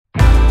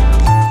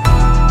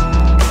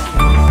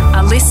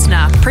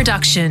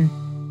production.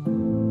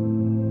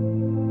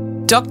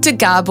 Dr.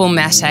 Gabor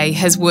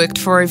has worked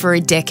for over a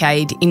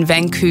decade in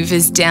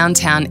Vancouver's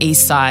downtown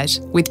east side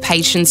with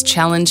patients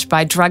challenged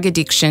by drug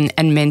addiction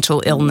and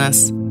mental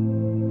illness.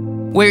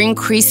 We're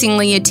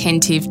increasingly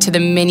attentive to the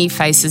many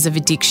faces of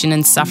addiction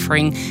and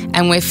suffering,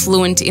 and we're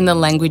fluent in the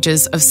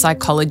languages of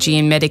psychology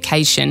and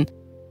medication.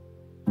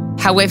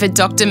 However,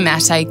 Dr.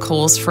 Maté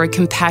calls for a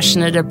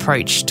compassionate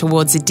approach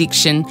towards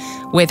addiction,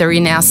 whether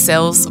in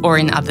ourselves or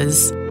in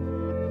others.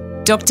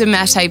 Dr.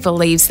 Maté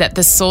believes that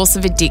the source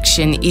of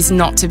addiction is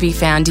not to be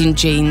found in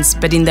genes,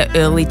 but in the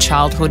early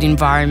childhood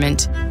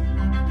environment.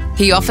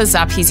 He offers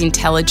up his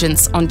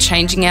intelligence on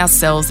changing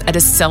ourselves at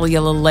a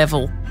cellular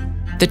level,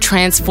 the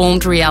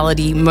transformed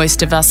reality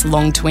most of us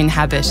long to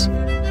inhabit.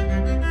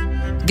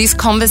 This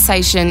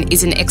conversation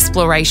is an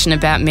exploration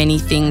about many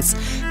things: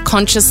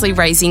 consciously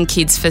raising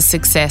kids for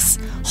success,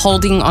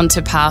 holding on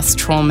to past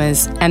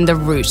traumas, and the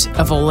root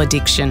of all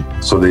addiction.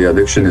 So the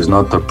addiction is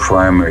not the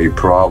primary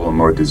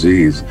problem or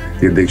disease.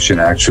 The addiction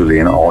actually,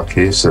 in all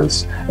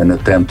cases, an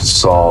attempt to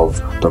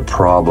solve the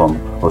problem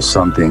of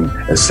something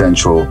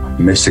essential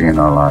missing in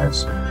our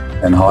lives.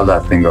 And how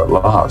that thing got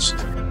lost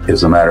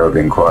is a matter of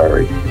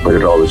inquiry, but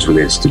it always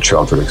relates to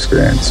childhood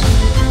experience.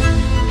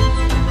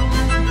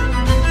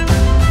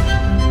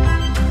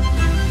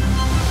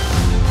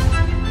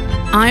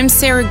 I'm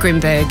Sarah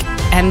Grimberg,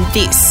 and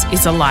this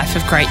is A Life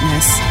of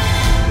Greatness.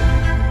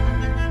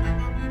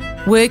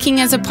 Working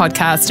as a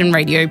podcast and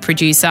radio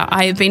producer,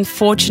 I have been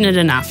fortunate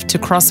enough to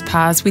cross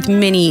paths with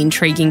many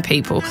intriguing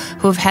people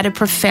who have had a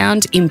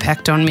profound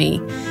impact on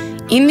me.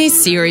 In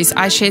this series,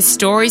 I share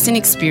stories and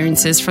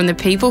experiences from the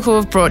people who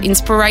have brought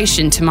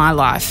inspiration to my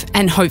life,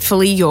 and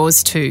hopefully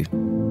yours too.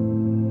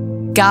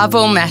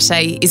 Gabor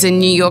Maté is a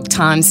New York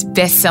Times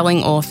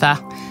best-selling author.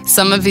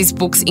 Some of his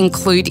books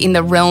include In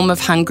the Realm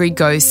of Hungry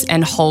Ghosts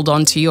and Hold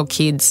On to Your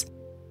Kids.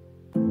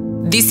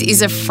 This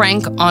is a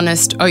frank,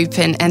 honest,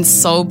 open and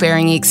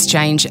soul-bearing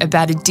exchange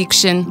about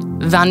addiction,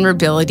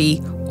 vulnerability,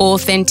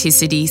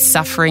 authenticity,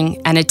 suffering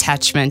and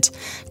attachment,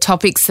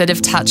 topics that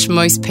have touched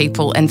most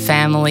people and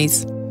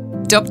families.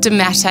 Dr.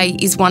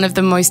 Maté is one of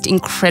the most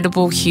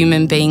incredible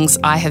human beings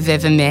I have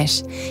ever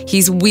met.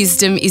 His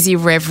wisdom is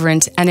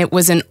irreverent, and it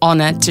was an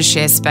honour to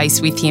share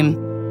space with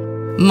him.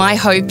 My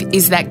hope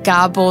is that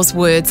Gabor's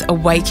words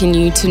awaken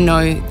you to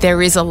know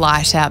there is a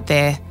light out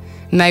there.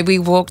 May we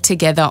walk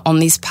together on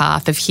this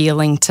path of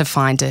healing to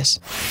find it.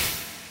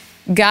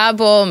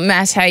 Gabor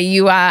Maté,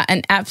 you are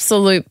an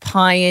absolute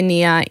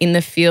pioneer in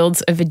the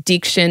fields of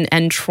addiction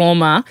and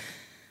trauma.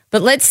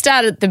 But let's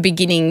start at the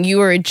beginning. You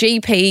were a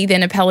GP,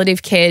 then a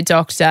palliative care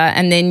doctor,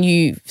 and then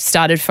you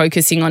started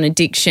focusing on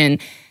addiction.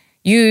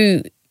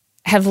 You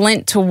have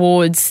lent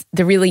towards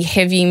the really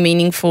heavy,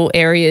 meaningful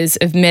areas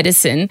of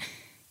medicine.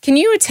 Can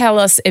you tell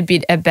us a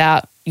bit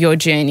about your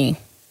journey?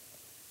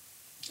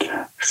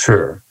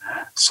 Sure.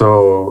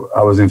 So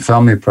I was in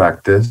family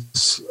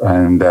practice,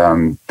 and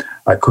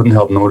I couldn't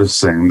help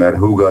noticing that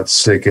who got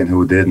sick and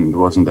who didn't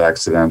wasn't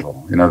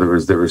accidental. In other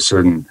words, there were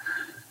certain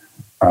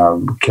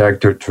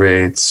character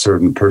traits,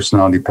 certain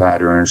personality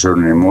patterns,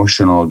 certain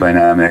emotional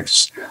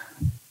dynamics,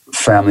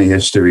 family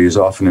histories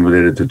often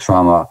related to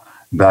trauma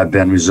that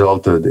then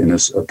resulted in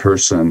a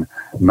person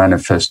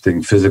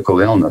manifesting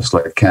physical illness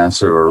like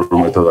cancer or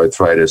rheumatoid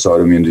arthritis,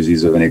 autoimmune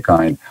disease of any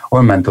kind,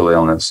 or mental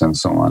illness and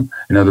so on.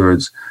 In other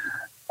words,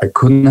 I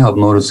couldn't help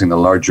noticing the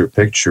larger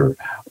picture.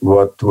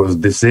 What was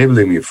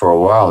disabling me for a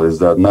while is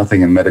that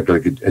nothing in medical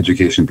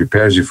education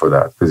prepares you for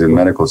that, because in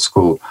medical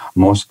school,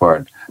 most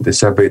part, they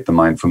separate the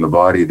mind from the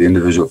body, the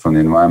individual from the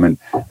environment,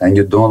 and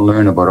you don't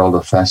learn about all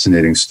the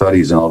fascinating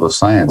studies and all the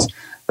science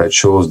that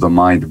shows the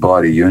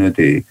mind-body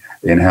unity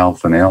in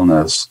health and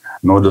illness,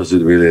 nor does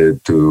it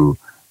relate to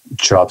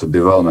childhood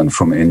development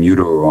from in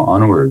utero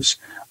onwards,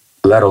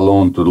 let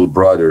alone to the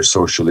broader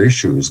social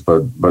issues.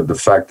 But the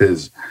fact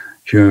is,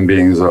 human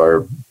beings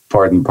are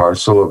part and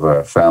parcel of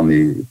a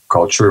family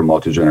culture,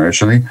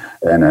 multi-generationally,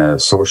 and a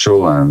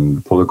social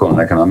and political and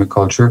economic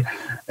culture,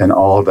 and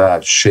all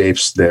that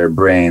shapes their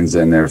brains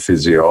and their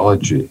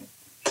physiology.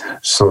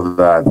 So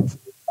that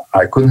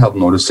I couldn't help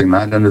noticing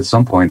that, and at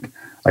some point,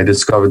 I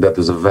discovered that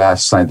there's a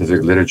vast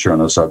scientific literature on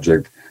the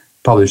subject,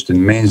 published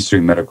in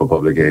mainstream medical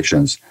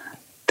publications,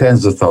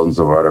 tens of thousands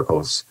of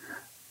articles.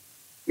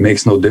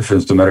 Makes no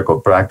difference to medical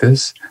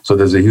practice. So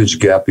there's a huge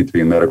gap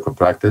between medical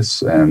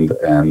practice and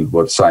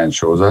what science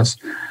shows us.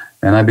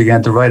 And I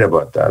began to write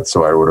about that.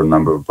 So I wrote a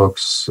number of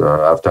books.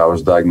 After I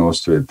was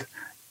diagnosed with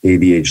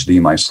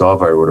ADHD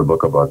myself, I wrote a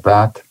book about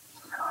that.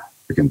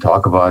 We can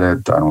talk about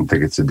it. I don't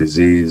think it's a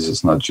disease.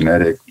 It's not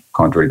genetic,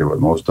 contrary to what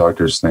most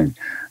doctors think.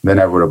 Then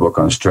I wrote a book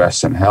on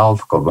stress and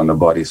health called When the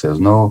Body Says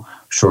No,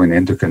 showing the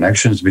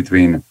interconnections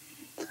between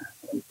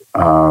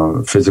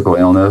physical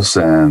illness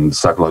and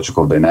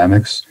psychological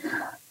dynamics.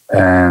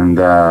 And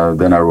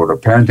then I wrote a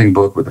parenting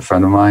book with a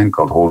friend of mine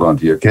called Hold On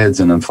to Your Kids.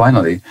 And then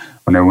finally,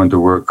 when I went to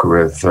work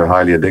with a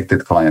highly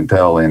addicted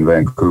clientele in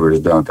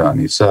Vancouver's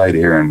downtown east side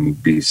here in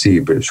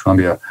BC, British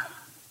Columbia,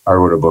 I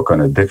wrote a book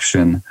on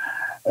addiction.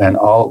 And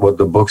all what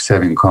the books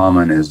have in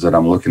common is that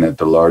I'm looking at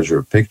the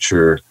larger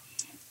picture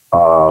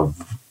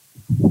of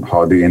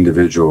how the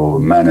individual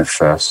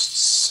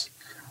manifests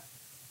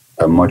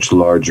a much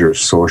larger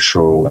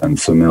social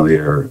and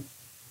familiar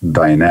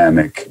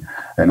dynamic,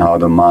 and how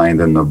the mind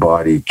and the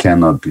body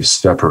cannot be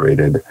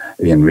separated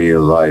in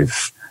real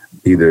life,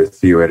 either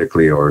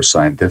theoretically or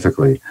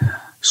scientifically.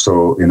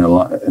 So,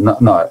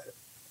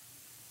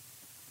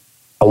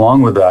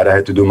 along with that, I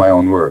had to do my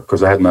own work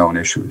because I had my own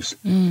issues.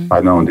 I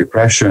had my own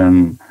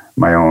depression,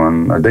 my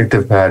own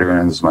addictive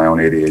patterns, my own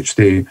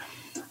ADHD.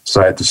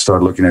 So I had to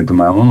start looking into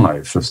my own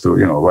life as to,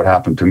 what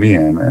happened to me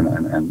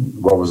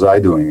and what was I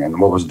doing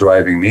and what was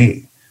driving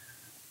me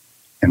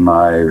in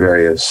my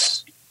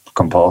various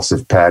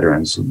compulsive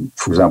patterns,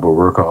 for example,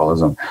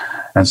 workaholism.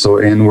 And so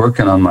in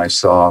working on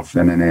myself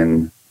and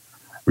in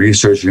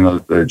researching the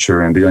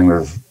literature and dealing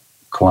with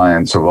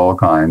clients of all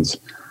kinds,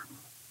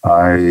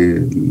 I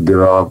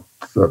developed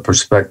a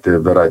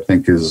perspective that I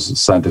think is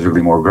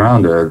scientifically more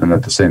grounded and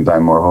at the same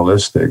time more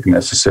holistic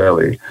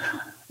necessarily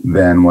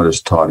than what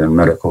is taught in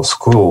medical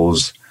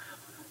schools.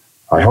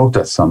 I hope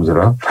that sums it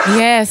up.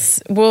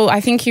 Yes. Well, I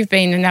think you've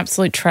been an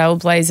absolute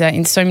trailblazer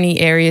in so many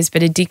areas,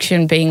 but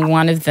addiction being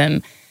one of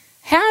them.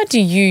 How do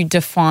you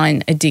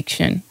define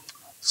addiction?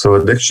 So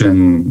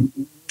addiction,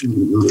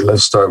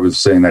 let's start with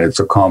saying that it's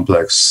a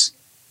complex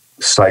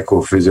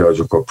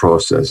psychophysiological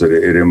process.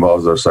 It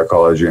involves our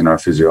psychology and our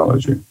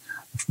physiology,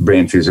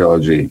 brain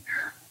physiology,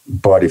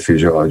 body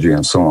physiology,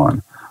 and so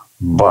on.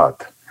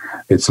 But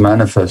it's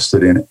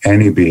manifested in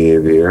any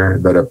behavior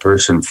that a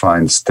person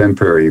finds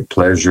temporary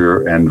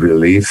pleasure and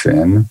relief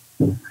in,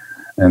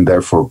 and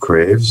therefore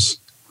craves.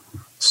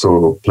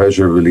 So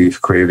pleasure,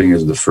 relief, craving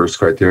is the first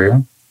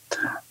criteria,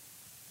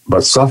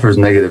 but suffers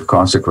negative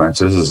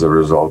consequences as a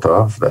result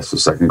of. That's the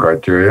second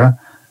criteria.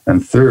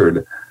 And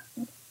third,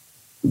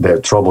 they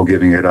have trouble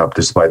giving it up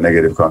despite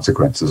negative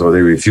consequences, or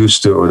they refuse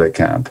to, or they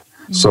can't.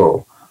 Mm-hmm.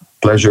 So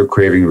pleasure,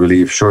 craving,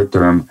 relief,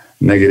 short-term,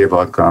 negative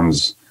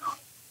outcomes,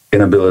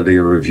 inability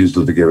or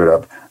refusal to give it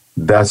up.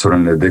 That's what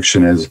an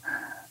addiction is.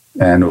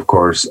 And of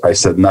course, I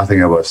said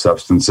nothing about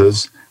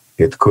substances.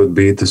 It could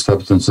be to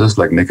substances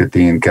like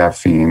nicotine,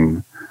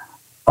 caffeine,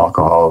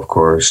 alcohol, of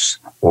course,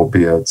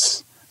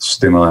 opiates,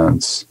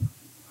 stimulants.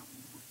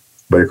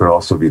 But it could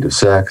also be to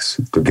sex,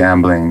 to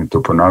gambling,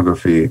 to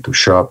pornography, to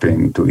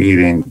shopping, to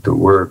eating, to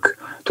work,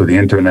 to the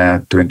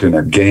internet, to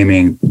internet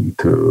gaming,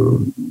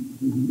 to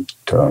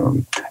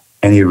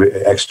any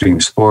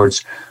extreme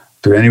sports,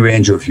 to any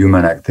range of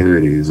human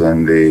activities.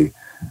 And the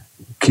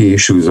key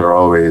issues are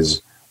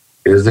always,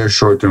 is there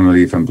short-term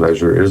relief and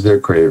pleasure? Is there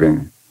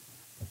craving?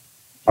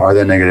 Are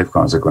there negative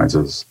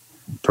consequences,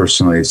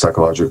 personally,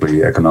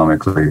 psychologically,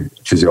 economically,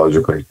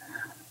 physiologically?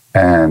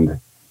 And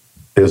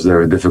is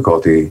there a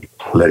difficulty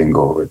letting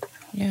go of it?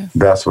 Yes.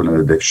 That's what an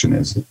addiction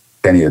is,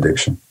 any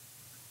addiction.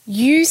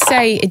 You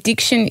say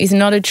addiction is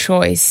not a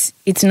choice,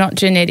 it's not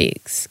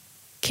genetics.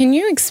 Can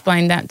you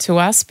explain that to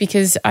us?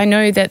 Because I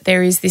know that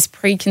there is this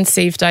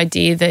preconceived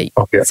idea that,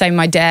 say,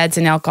 my dad's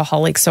an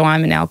alcoholic, so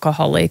I'm an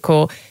alcoholic,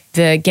 or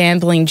the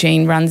gambling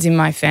gene runs in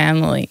my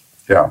family.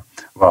 Yeah.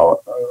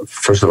 Well,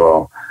 first of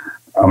all,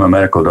 I'm a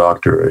medical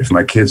doctor. If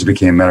my kids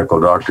became medical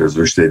doctors,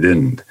 which they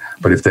didn't,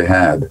 but if they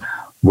had,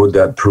 would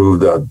that prove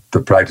that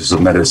the practice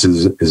of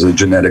medicine is a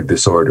genetic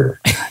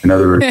disorder? In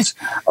other words,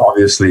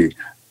 obviously,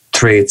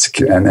 traits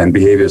and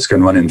behaviors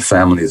can run in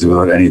families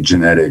without any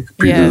genetic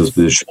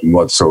predisposition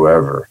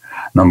whatsoever.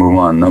 Number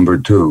one. Number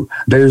two,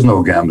 there's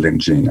no gambling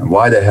gene.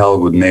 Why the hell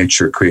would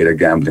nature create a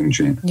gambling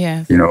gene?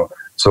 Yeah.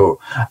 So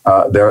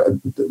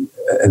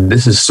and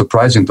this is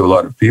surprising to a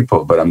lot of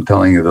people, but I'm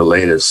telling you the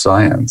latest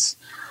science.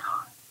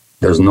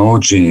 There's no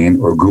gene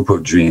or group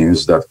of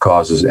genes that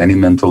causes any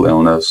mental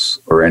illness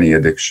or any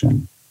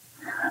addiction.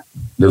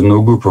 There's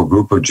no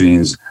group of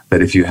genes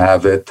that if you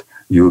have it,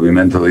 you will be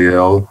mentally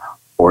ill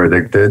or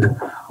addicted,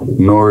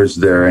 nor is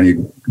there any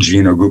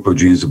gene or group of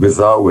genes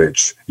without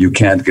which you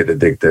can't get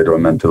addicted or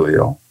mentally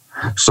ill.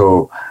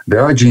 So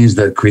there are genes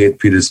that create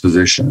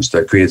predispositions,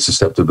 that create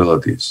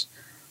susceptibilities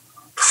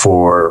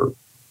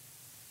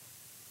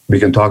we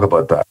can talk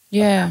about that.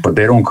 Yeah. But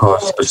they don't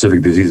cause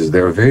specific diseases.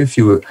 There are very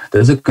few.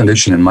 There's a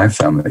condition in my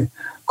family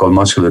called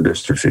muscular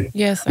dystrophy.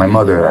 Yes. My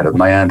mother had it.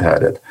 My aunt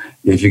had it.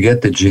 If you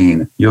get the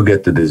gene, you'll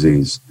get the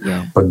disease.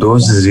 Yeah. But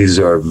those diseases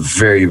are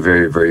very,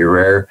 very, very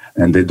rare,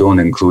 and they don't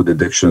include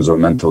addictions or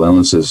mental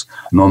illnesses,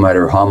 no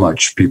matter how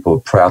much people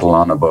prattle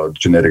on about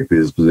genetic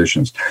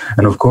predispositions.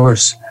 And of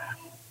course,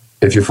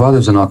 if your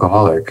father's an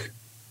alcoholic,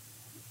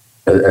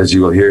 as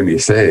you will hear me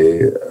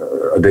say,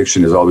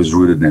 addiction is always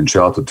rooted in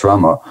childhood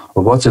trauma.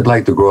 But what's it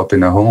like to grow up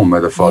in a home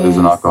where the father's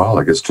an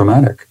alcoholic? It's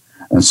traumatic.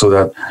 And so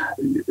that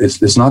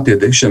it's not the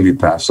addiction we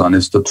pass on,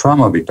 it's the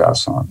trauma we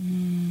pass on.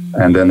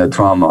 And then the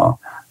trauma,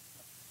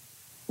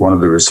 one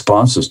of the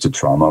responses to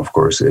trauma, of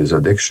course, is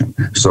addiction.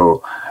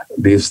 So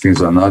these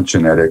things are not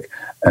genetic.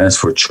 And as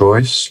for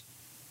choice,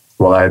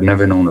 well, I have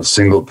never known a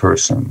single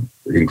person,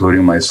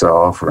 including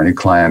myself or any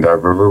client I've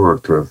ever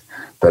worked with,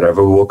 that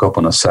ever woke up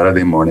on a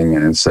Saturday morning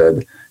and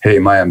said, hey,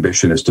 my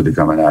ambition is to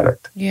become an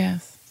addict.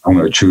 Yes. I'm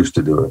going to choose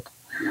to do it.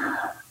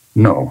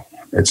 No,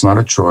 It's not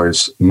a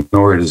choice,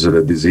 nor is it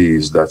a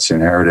disease that's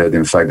inherited.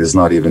 In fact, it's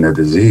not even a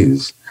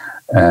disease.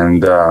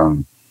 And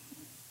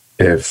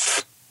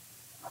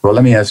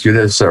let me ask you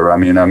this, Sarah. I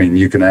mean,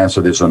 you can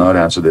answer this or not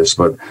answer this,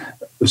 but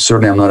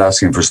certainly I'm not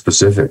asking for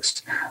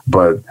specifics.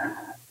 But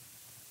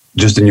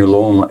just in your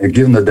own,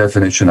 given the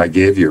definition I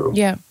gave you,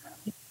 yeah.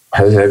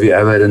 Have you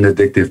ever had an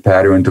addictive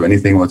pattern to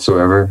anything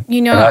whatsoever?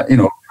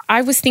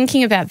 I was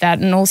thinking about that,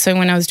 and also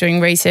when I was doing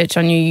research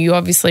on you, you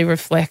obviously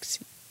reflect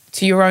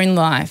to your own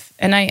life.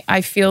 And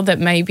I feel that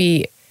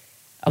maybe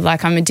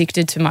like I'm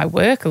addicted to my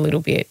work a little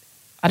bit.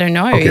 I don't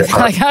know. Okay.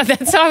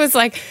 That's why I was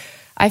like,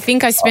 I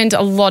think I spend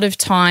a lot of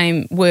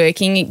time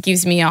working. It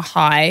gives me a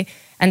high.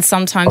 And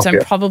sometimes I'm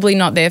probably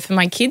not there for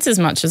my kids as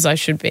much as I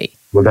should be.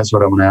 Well, that's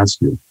what I want to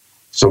ask you.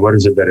 So what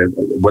is it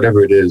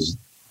whatever it is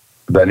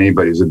that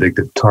anybody's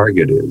addictive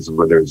target is,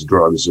 whether it's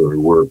drugs or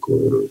work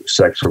or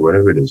sex or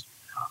whatever it is,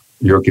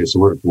 your case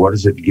work, what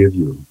does it give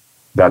you?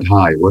 That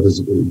high? What is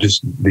it?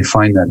 Just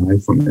define that high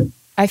for me.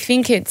 I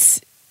think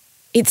it's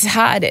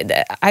hard.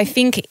 I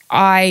think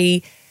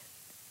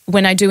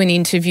when I do an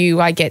interview,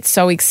 I get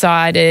so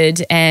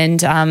excited and,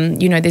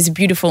 there's a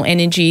beautiful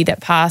energy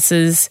that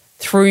passes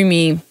through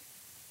me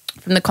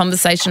from the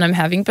conversation I'm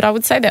having, but I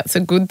would say that's a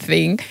good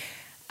thing.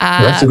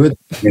 That's a good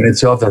in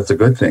itself. That's a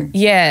good thing.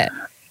 Yeah.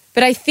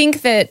 But I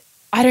think that,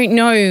 I don't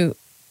know,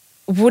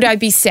 would I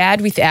be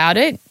sad without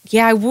it?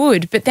 Yeah, I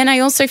would. But then I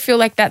also feel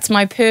like that's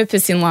my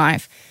purpose in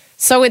life.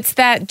 So it's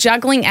that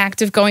juggling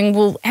act of going,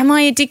 well, am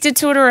I addicted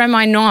to it or am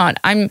I not?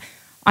 I'm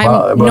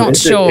not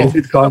sure.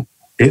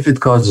 If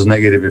it causes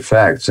negative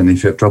effects and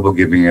if you have trouble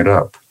giving it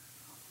up,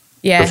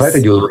 yes. The fact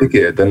that you like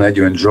it and that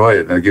you enjoy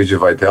it and it gives you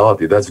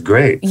vitality, that's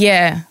great.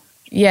 Yeah,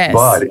 yes.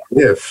 But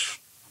if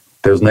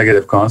there's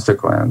negative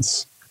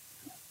consequence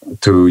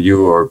to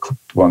you or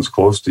one's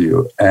close to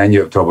you and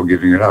you have trouble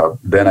giving it up,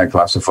 then I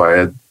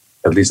classify it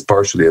at least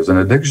partially as an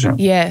addiction.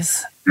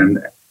 Yes. And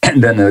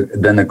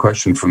then the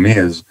question for me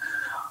is,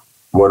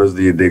 what does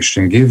the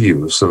addiction give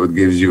you? So it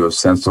gives you a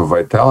sense of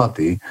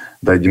vitality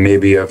that you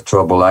maybe have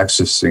trouble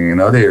accessing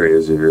in other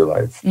areas of your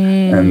life.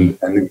 And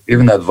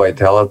even that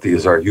vitality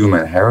is our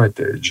human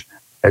heritage.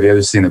 Have you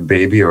ever seen a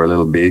baby or a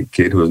little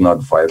kid who is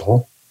not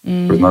vital,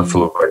 who is not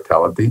full of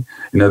vitality?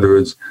 In other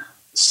words,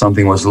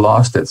 something was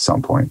lost at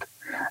some point.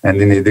 And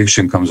then the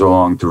addiction comes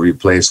along to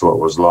replace what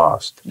was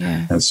lost.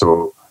 Yeah. And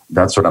so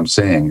that's what I'm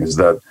saying, is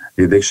that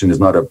the addiction is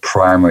not a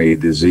primary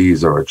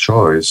disease or a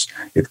choice.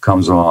 It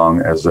comes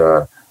along as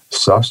a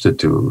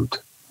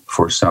substitute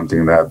for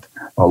something that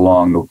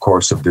along the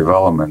course of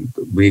development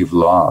we've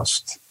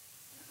lost.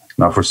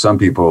 Now, for some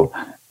people,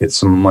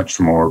 it's much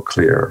more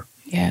clear.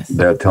 Yes.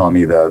 They're telling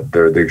me that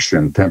their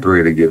addiction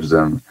temporarily gives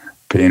them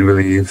pain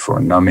relief or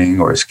numbing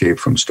or escape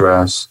from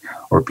stress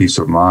or peace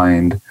of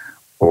mind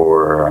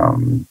or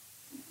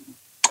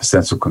a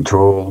sense of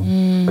control,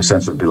 a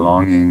sense of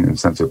belonging, a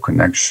sense of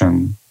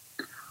connection.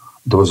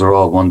 Those are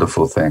all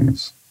wonderful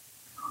things.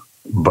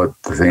 But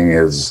the thing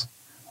is,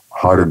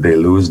 how did they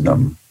lose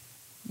them?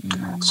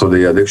 So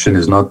the addiction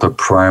is not the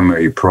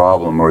primary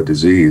problem or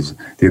disease.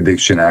 The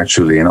addiction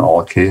actually, in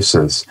all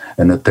cases,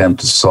 an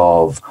attempt to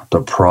solve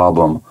the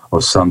problem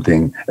of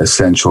something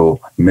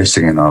essential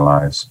missing in our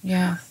lives.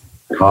 Yeah.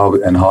 How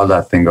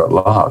that thing got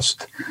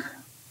lost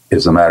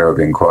is a matter of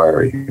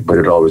inquiry, but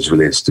it always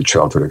relates to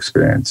childhood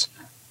experience,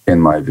 in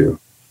my view.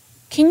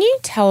 Can you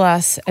tell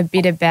us a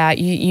bit about,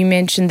 you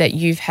mentioned that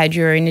you've had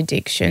your own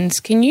addictions.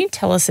 Can you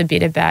tell us a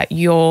bit about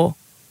your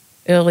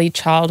early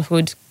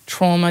childhood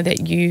trauma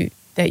that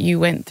you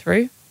went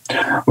through?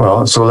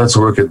 Well, so let's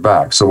work it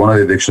back. So one of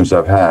the addictions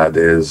I've had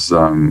is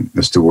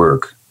to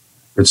work.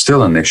 It's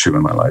still an issue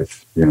in my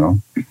life,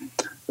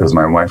 as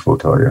my wife will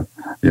tell you,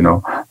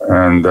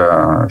 And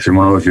if you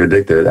want to know if you're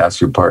addicted, ask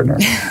your partner,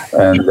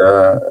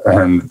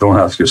 and don't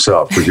ask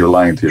yourself because you're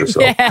lying to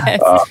yourself. Yes.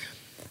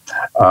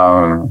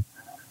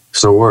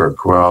 So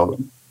work. Well,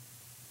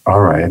 all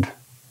right.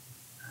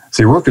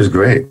 See, work is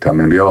great. I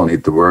mean, we all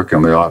need to work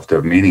and we all have to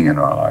have meaning in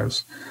our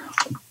lives.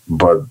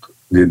 But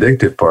the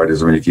addictive part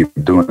is when you keep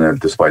doing it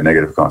despite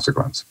negative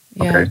consequence.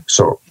 Yeah. Okay.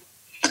 So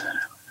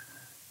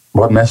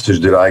what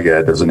message did I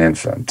get as an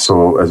infant?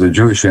 So as a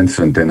Jewish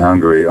infant in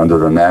Hungary under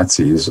the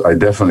Nazis, I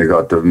definitely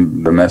got the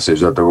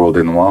message that the world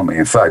didn't want me.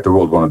 In fact, the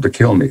world wanted to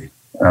kill me.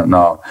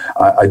 Now,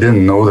 I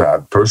didn't know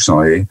that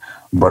personally,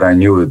 but I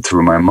knew it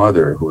through my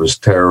mother, who was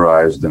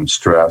terrorized and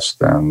stressed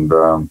and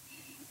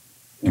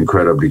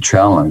incredibly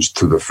challenged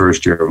through the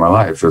first year of my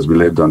life as we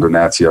lived under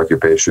Nazi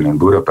occupation in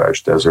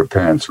Budapest, as her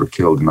parents were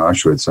killed in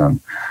Auschwitz and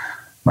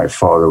my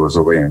father was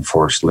away in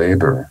forced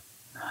labor.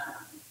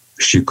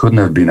 She couldn't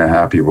have been a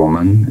happy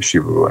woman. She,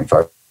 in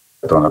fact,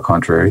 on the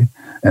contrary.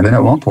 And then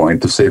at one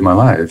point, to save my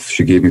life,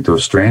 she gave me to a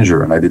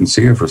stranger and I didn't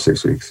see her for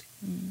 6 weeks,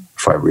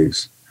 5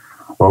 weeks.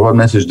 Well, what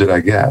message did I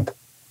get?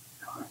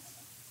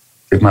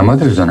 If my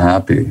mother is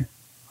unhappy,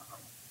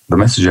 the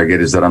message I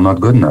get is that I'm not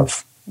good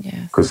enough.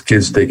 Because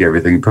kids take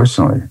everything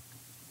personally.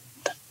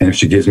 And if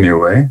she gives me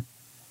away,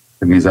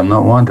 it means I'm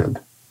not wanted.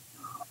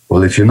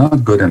 Well, if you're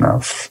not good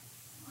enough,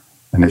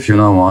 and if you're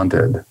not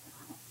wanted,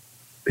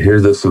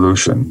 here's the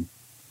solution.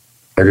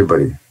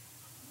 Everybody,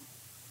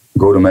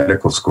 go to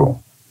medical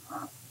school.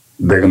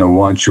 They're going to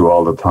want you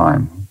all the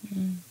time.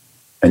 Mm-hmm.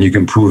 And you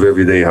can prove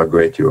every day how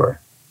great you are.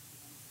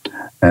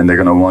 And they're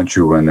going to want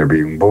you when they're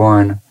being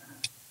born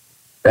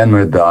and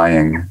when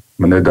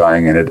they're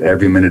dying, and at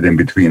every minute in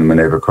between when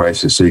they have a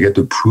crisis. So you get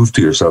to prove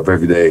to yourself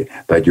every day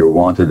that you're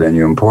wanted and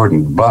you're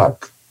important.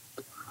 But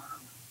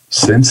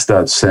since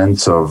that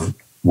sense of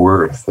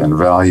worth and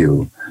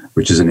value,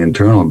 which is an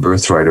internal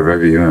birthright of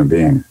every human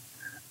being,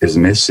 is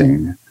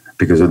missing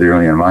because of the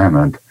early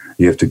environment,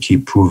 you have to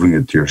keep proving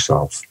it to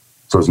yourself.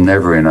 So it's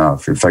never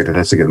enough. In fact, it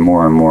has to get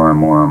more and more and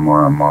more and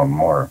more and more and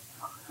more.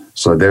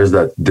 So there's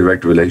that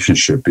direct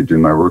relationship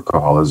between my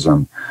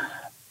workaholism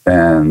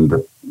and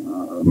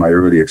my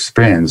early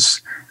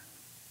experience.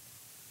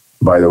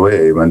 By the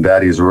way, when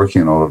daddy's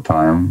working all the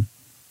time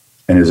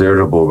and is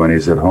irritable when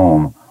he's at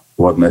home,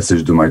 what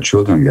message do my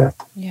children get?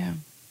 Yeah.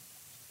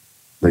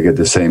 They get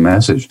the same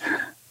message.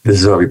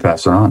 This is how we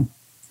pass it on.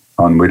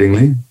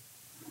 Unwittingly,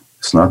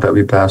 it's not that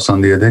we pass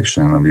on the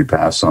addiction, and we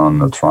pass on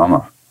the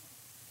trauma.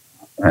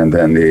 And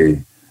then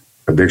the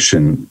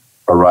addiction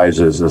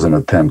arises as an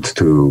attempt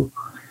to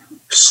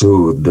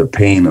soothe the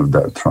pain of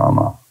that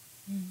trauma.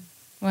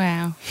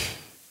 Wow.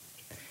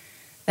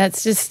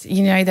 That's just,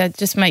 that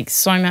just makes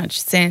so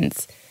much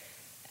sense.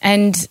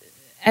 And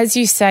as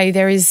you say,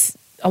 there is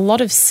a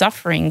lot of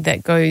suffering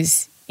that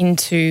goes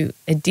into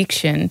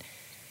addiction.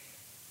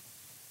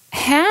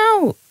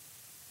 How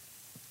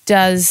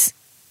does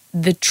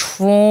the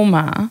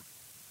trauma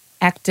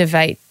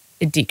activate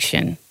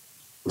addiction?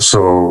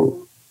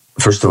 So,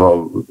 first of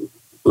all,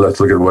 let's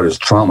look at what is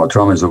trauma.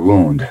 Trauma is a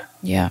wound.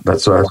 Yeah.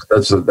 That's what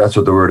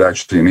the word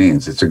actually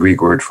means. It's a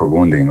Greek word for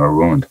wounding or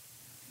wound.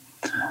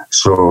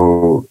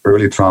 So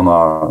early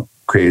trauma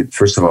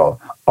first of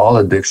all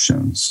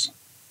addictions,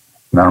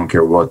 and I don't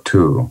care what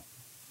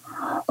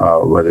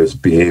whether it's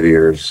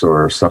behaviors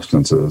or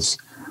substances,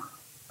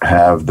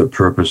 have the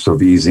purpose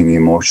of easing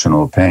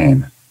emotional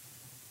pain.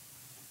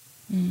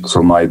 Mm.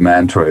 So my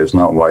mantra is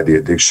not why the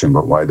addiction,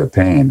 but why the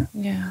pain.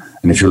 Yeah.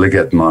 And if you look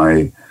at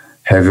my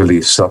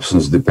heavily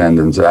substance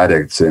dependent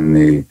addicts in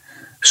the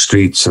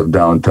streets of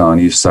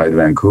downtown East Side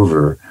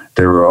Vancouver,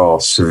 they were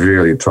all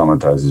severely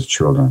traumatized as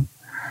children.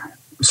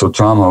 So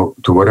trauma,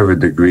 to whatever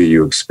degree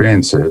you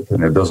experience it,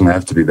 and it doesn't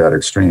have to be that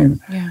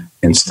extreme,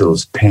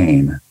 instills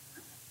pain.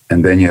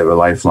 And then you have a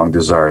lifelong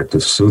desire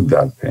to soothe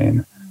that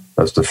pain.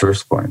 That's the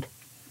first point.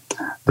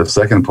 The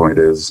second point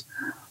is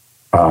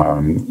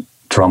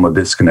trauma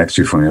disconnects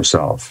you from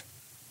yourself.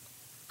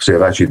 So you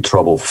have actually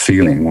trouble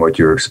feeling what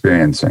you're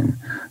experiencing.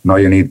 Now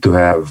you need to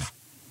have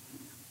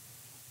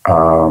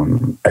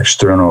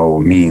external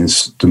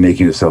means to make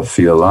yourself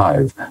feel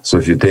alive. So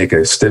if you take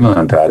a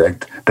stimulant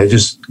addict,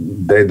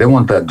 they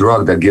want that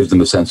drug that gives them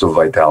a sense of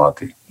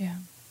vitality. Yeah.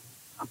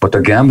 But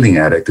the gambling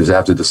addict is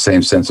after the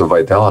same sense of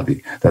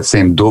vitality, that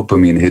same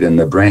dopamine hit in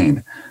the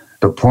brain.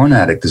 The porn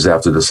addict is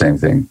after the same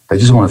thing. They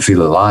just want to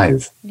feel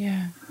alive.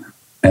 Yeah.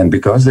 And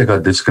because they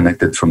got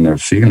disconnected from their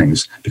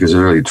feelings because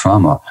of early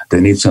trauma, they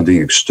need something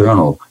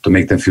external to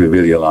make them feel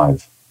really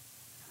alive.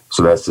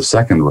 So that's the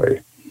second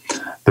way.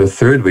 The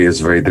third way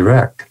is very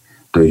direct.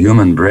 The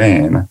human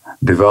brain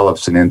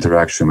develops an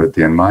interaction with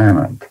the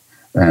environment.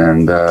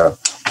 And I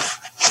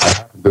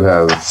happen to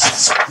have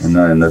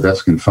in the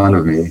desk in front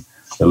of me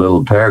a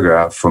little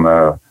paragraph from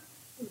a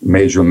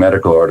major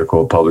medical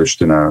article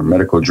published in a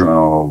medical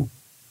journal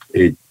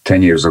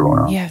 10 years ago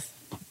now. Yes.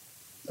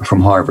 From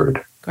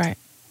Harvard. Great.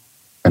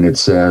 And it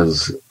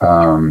says,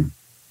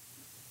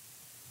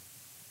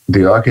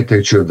 the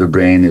architecture of the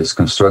brain is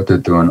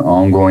constructed through an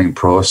ongoing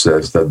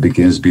process that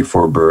begins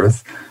before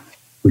birth,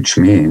 which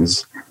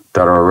means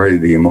that already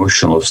the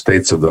emotional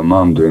states of the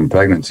mom during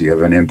pregnancy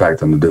have an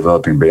impact on the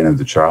developing brain of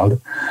the child.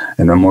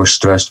 And the more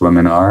stressed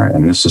women are, and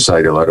in this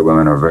society a lot of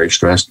women are very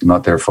stressed,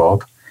 not their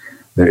fault,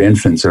 their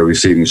infants are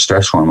receiving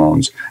stress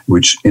hormones,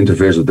 which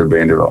interferes with their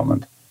brain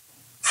development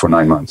for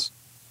 9 months.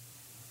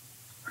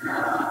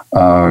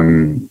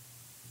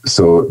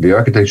 So the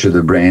architecture of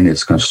the brain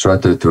is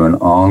constructed through an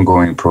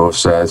ongoing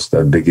process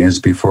that begins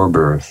before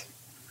birth,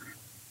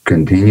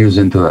 continues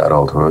into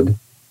adulthood,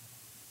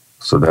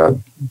 so that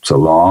it's a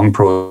long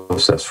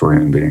process for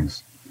human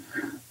beings,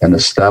 and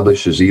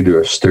establishes either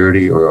a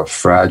sturdy or a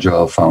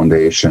fragile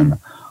foundation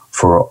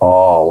for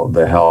all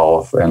the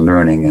health and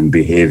learning and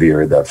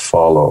behavior that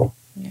follow.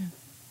 Yeah.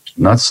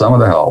 Not some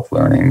of the health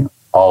learning,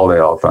 all the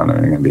health and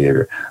learning and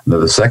behavior. Now,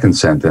 the second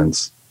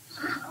sentence,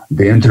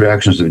 the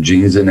interactions of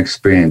genes and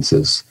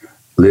experiences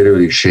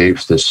literally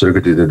shapes the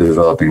circuitry of the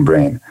developing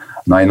brain.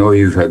 Now, I know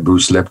you've had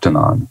Bruce Lipton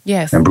on.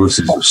 Yes. And Bruce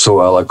is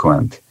so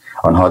eloquent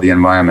on how the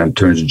environment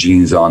turns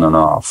genes on and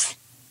off.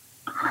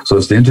 So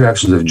it's the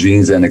interactions of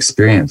genes and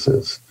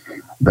experiences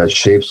that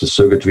shapes the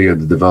circuitry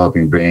of the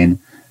developing brain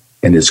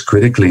and is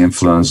critically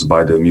influenced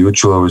by the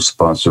mutual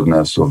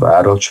responsiveness of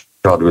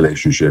adult-child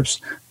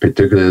relationships,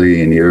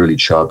 particularly in the early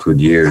childhood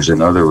years.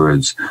 In other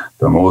words,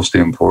 the most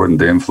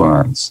important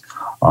influence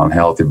on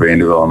healthy brain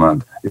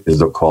development is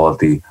the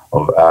quality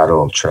of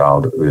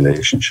adult-child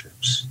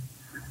relationships.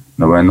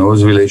 Now, when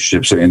those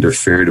relationships are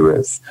interfered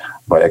with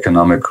by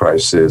economic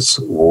crisis,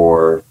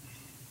 war,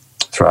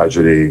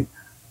 tragedy,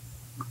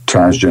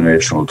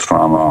 transgenerational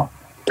trauma,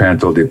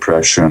 parental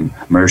depression,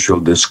 marital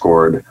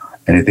discord,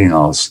 anything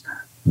else,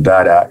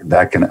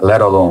 that can,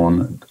 let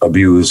alone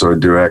abuse or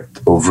direct,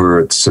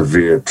 overt,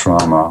 severe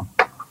trauma,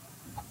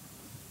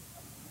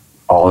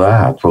 all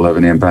that will have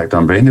an impact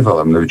on brain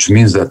development, which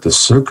means that the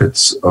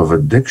circuits of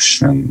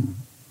addiction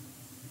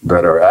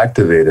that are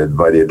activated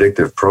by the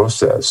addictive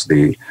process,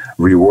 the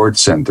reward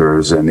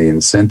centers and the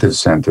incentive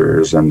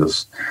centers and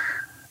the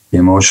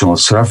emotional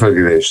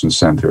self-regulation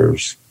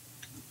centers,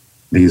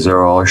 these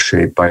are all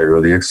shaped by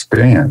early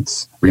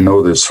experience. We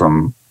know this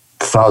from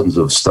thousands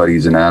of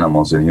studies in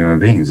animals and human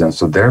beings. And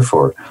so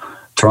therefore,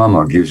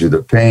 trauma gives you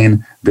the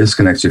pain,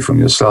 disconnects you from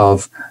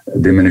yourself,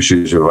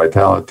 diminishes your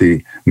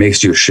vitality,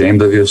 makes you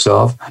ashamed of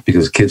yourself,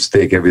 because kids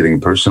take everything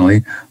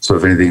personally. So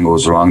if anything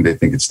goes wrong, they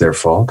think it's their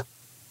fault.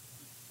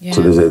 Yeah.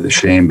 So there's a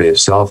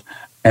shame-based self,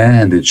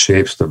 and it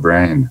shapes the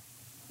brain.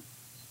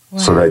 Wow.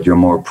 So that you're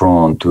more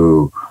prone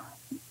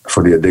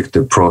for the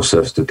addictive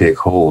process to take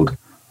hold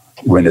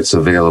when it's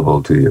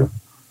available to you.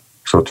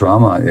 So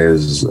trauma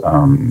is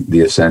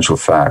the essential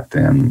fact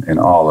in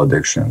all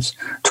addictions.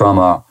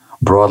 Trauma,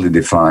 broadly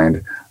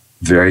defined,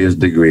 various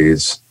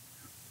degrees.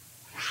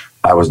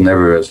 I was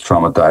never as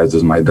traumatized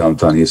as my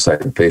downtown East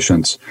Side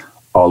patients,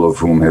 all of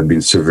whom had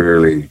been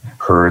severely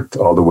hurt.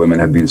 All the women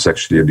had been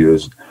sexually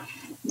abused.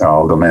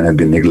 All the men had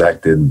been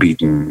neglected,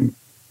 beaten.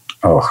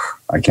 Oh,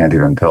 I can't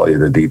even tell you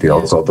the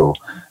details, although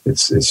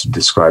it's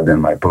described in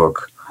my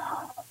book.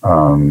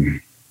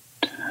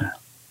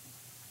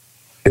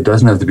 It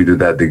doesn't have to be to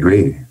that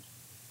degree.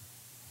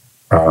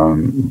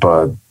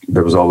 But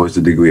there was always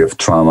a degree of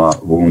trauma,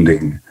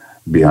 wounding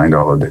behind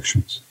all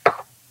addictions.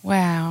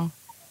 Wow.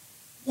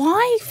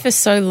 Why for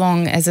so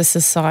long as a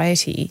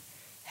society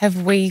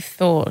have we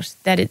thought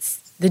that it's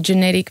the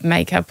genetic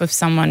makeup of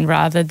someone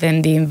rather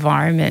than the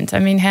environment? I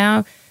mean,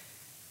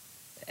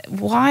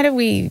 why do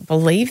we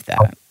believe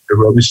that?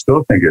 Well, we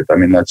still think it. I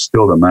mean, that's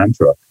still the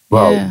mantra.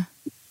 Well,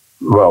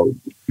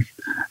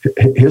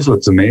 here's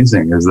what's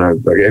amazing is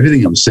that like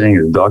everything I'm saying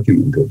is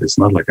documented. It's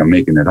not like I'm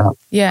making it up.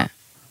 Yeah.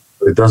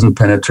 It doesn't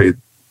penetrate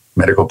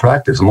medical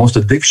practice. Most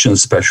addiction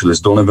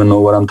specialists don't even know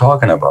what I'm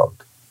talking about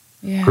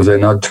because they're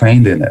not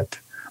trained in it.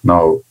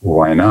 Now,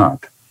 why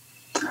not?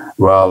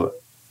 Well,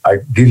 I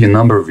give you a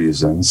number of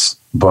reasons,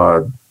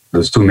 but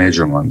there's two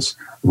major ones.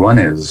 One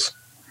is,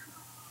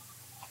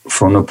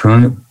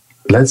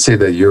 let's say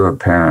that you're a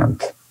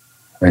parent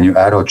and your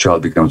adult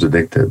child becomes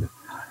addicted.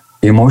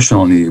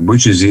 Emotionally,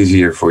 which is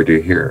easier for you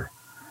to hear?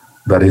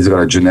 That he's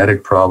got a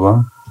genetic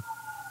problem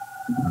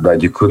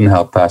that you couldn't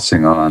help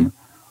passing on,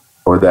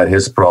 or that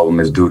his problem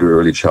is due to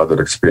early childhood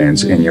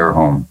experience in your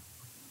home?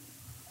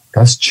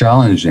 That's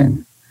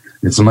challenging.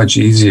 It's much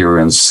easier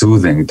and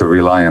soothing to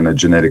rely on a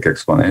genetic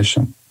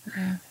explanation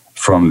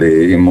from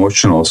the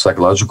emotional,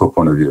 psychological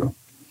point of view.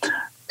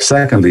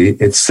 Secondly,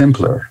 it's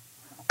simpler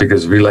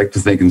because we like to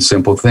think in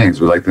simple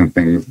things. We like to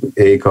think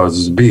A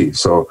causes B.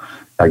 So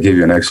I give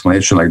you an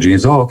explanation like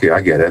genes. Oh, okay,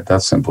 I get it.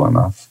 That's simple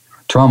enough.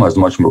 Trauma is a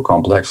much more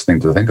complex thing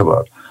to think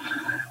about.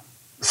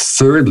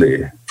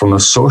 Thirdly, from a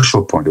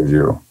social point of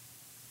view,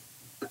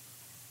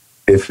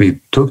 if we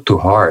took to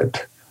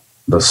heart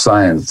the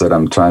science that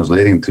I'm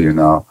translating to you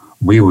now,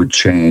 we would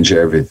change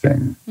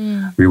everything.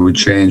 We would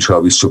change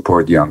how we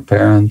support young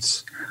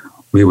parents.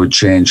 We would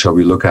change how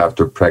we look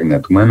after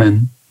pregnant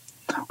women.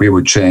 We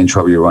would change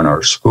how we run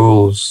our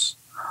schools,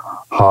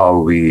 how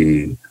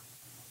we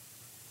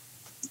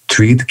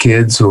treat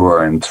kids who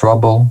are in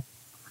trouble,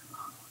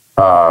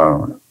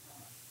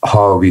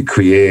 how we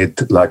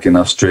create, like in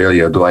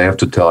Australia, do I have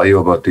to tell you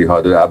about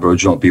how the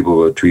Aboriginal people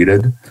were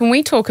treated? Can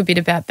we talk a bit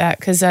about that?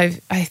 Because I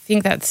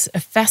think that's a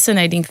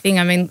fascinating thing.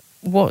 I mean,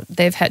 what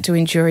they've had to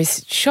endure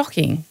is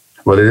shocking.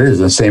 Well, it is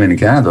the same in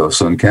Canada.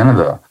 So in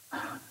Canada,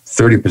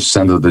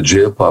 30% of the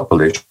jail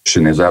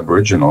population is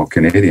Aboriginal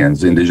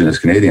Canadians, Indigenous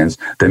Canadians.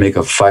 They make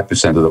up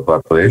 5% of the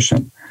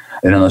population.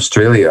 And in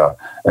Australia,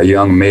 a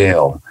young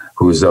male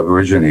who is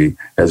Aborigine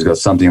has got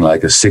something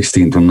like a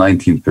 16 to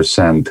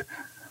 19%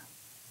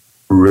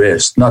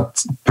 risk,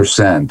 not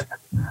percent,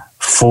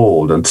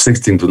 fold, and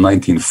 16 to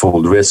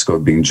 19-fold risk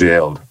of being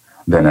jailed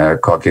than a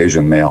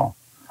Caucasian male.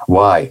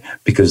 Why?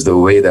 Because the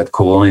way that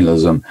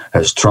colonialism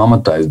has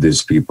traumatized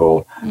these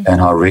people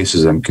and how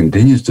racism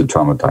continues to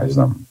traumatize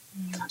them.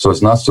 So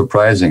it's not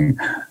surprising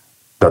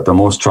that the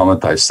most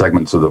traumatized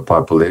segments of the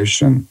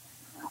population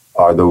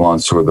are the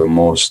ones who are the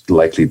most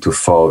likely to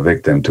fall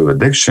victim to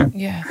addiction.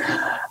 Yeah.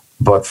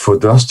 But for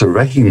us to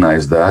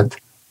recognize that,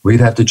 we'd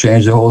have to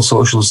change the whole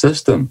social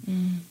system.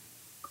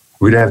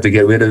 We'd have to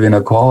get rid of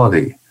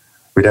inequality.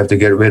 We'd have to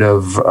get rid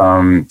of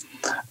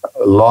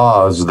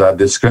laws that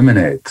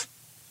discriminate.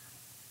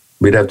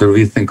 We'd have to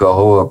rethink our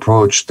whole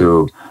approach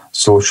to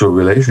social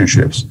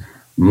relationships.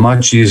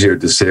 Much easier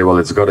to say, well,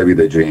 it's got to be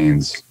the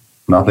genes.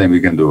 Nothing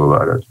we can do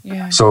about it.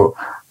 Yeah. So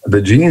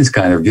the genes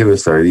kind of give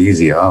us that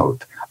easy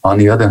out. On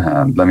the other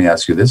hand, let me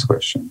ask you this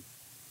question.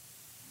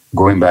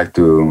 Going back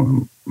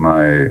to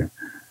my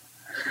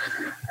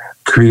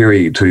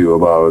query to you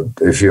about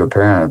if you're a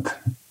parent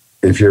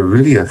if you're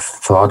really a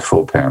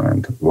thoughtful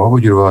parent, what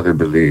would you rather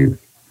believe?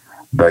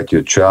 That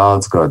your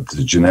child's got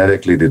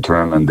genetically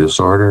determined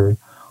disorder,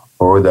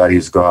 or that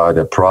he's got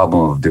a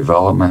problem of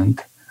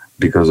development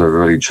because of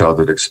early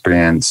childhood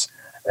experience,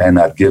 and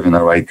that given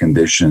the right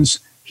conditions,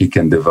 he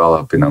can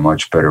develop in a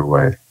much better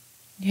way.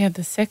 Yeah,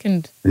 the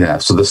second. Yeah,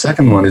 so the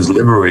second one is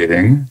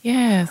liberating.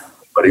 Yes.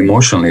 But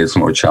emotionally, it's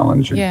more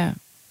challenging. Yeah.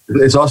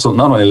 It's also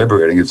not only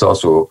liberating, it's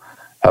also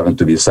having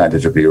to be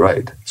scientifically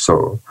right.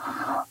 So,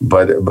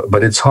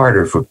 but it's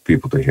harder for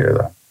people to hear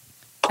that.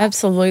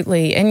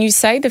 Absolutely. And you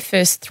say the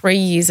first 3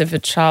 years of a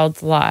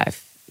child's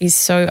life is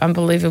so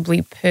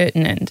unbelievably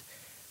pertinent.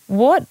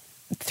 What,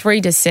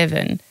 3 to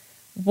 7,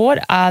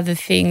 what are the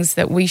things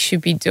that we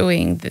should be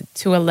doing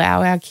to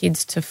allow our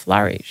kids to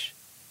flourish?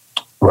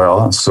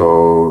 Well,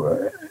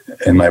 so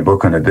in my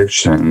book on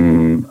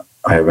addiction,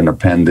 I have an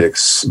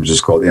appendix which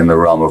is called In the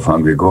Realm of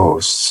Hungry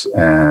Ghosts,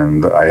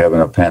 and I have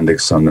an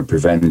appendix on the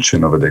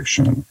prevention of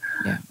addiction.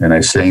 Yeah. And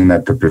I'm saying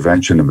that the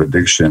prevention of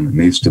addiction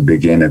needs to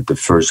begin at the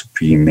first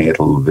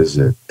prenatal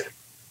visit.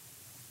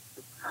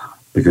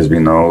 Because we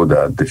know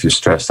that if you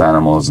stress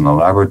animals in the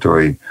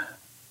laboratory,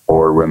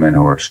 or women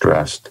who are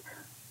stressed,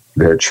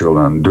 their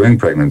children during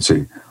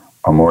pregnancy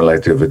are more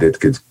likely to have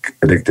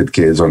addicted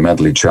kids or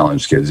mentally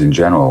challenged kids in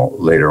general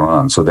later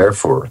on. So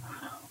therefore,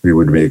 we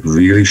would make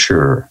really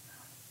sure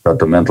that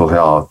the mental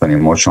health and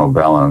emotional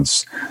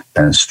balance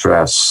and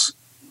stress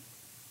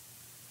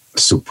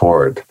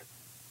support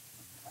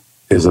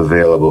is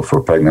available for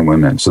pregnant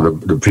women. So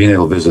the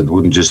prenatal visit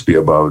wouldn't just be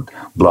about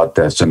blood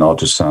tests and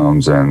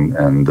ultrasounds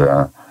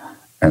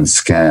and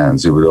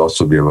scans. It would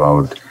also be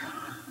about,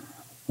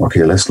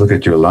 okay, let's look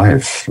at your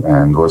life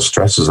and what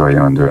stresses are you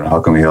under and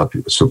how can we help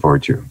you,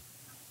 support you?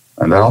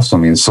 And that also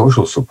means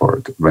social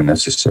support when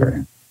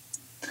necessary.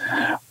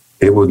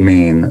 It would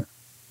mean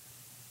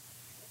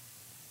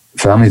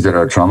families that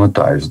are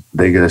traumatized,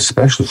 they get a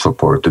special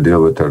support to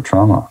deal with their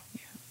trauma.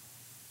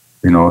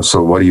 You know,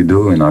 so what do you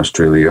do in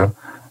Australia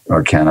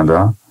or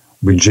Canada?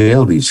 We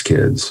jail these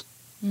kids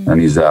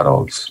and these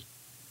adults.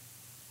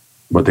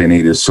 What they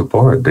need is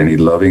support. They need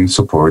loving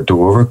support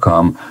to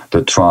overcome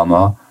the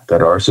trauma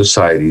that our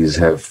societies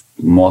have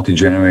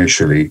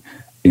multi-generationally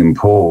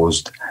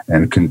imposed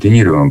and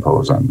continue to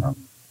impose on them.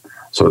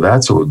 So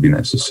that's what would be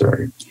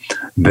necessary.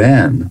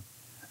 Then,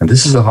 and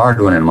this is a hard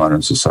one in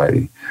modern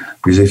society,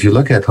 because if you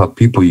look at how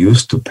people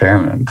used to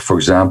parent, for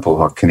example,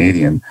 how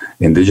Canadian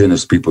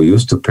Indigenous people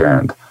used to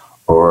parent,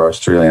 or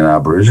Australian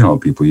Aboriginal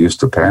people used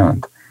to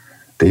parent,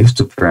 they used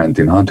to parent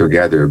in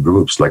hunter-gatherer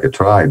groups like a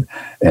tribe,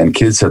 and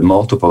kids had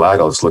multiple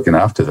adults looking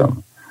after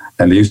them.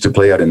 And they used to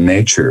play out in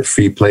nature,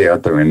 free play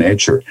out there in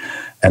nature.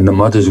 And the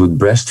mothers would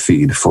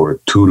breastfeed for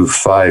 2 to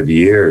 5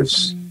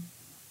 years.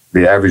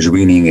 The average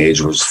weaning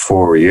age was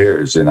 4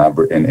 years in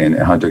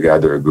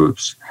hunter-gatherer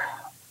groups.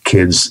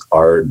 Kids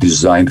are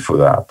designed for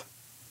that,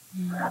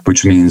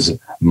 which means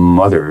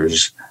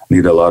mothers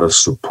need a lot of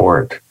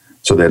support.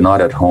 So they're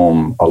not at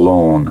home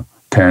alone,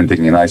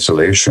 parenting in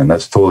isolation.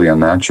 That's totally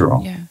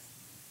unnatural. Yeah.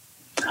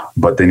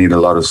 But they need a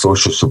lot of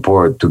social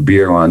support to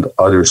be around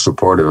other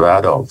supportive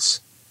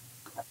adults.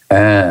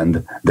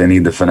 And they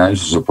need the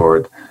financial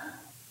support,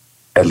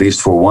 at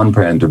least for one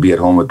parent, to be at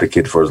home with the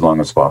kid for as long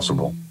as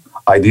possible.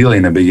 Ideally,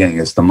 in the beginning,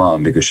 it's the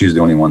mom, because she's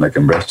the only one that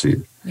can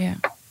breastfeed. Yeah.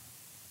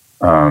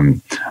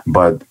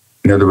 But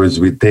in other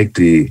words, we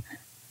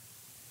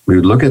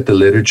would look at the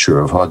literature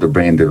of how the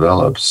brain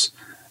develops,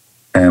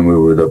 and we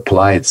would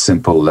apply its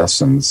simple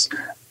lessons,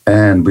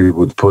 and we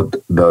would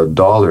put the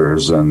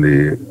dollars and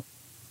the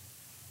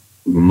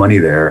money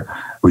there,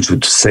 which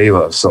would save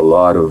us a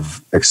lot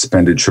of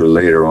expenditure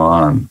later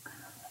on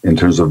in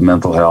terms of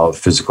mental health,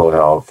 physical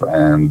health,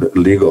 and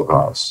legal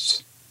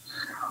costs.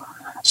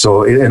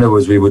 So in other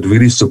words, we would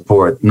really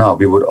support. Now,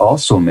 we would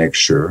also make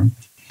sure,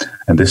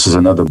 and this is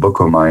another book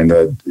of mine,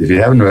 that if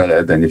you haven't read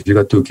it, and if you've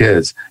got 2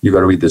 kids, you got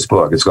to read this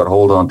book. It's got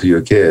Hold On to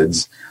Your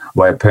Kids,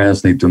 Why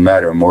Parents Need to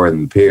Matter More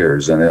Than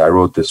Peers. And I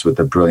wrote this with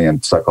a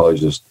brilliant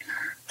psychologist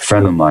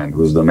friend of mine,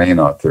 who's the main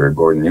author,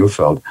 Gordon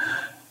Neufeld.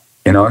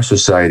 In our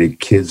society,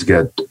 kids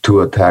get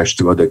too attached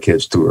to other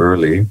kids too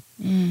early,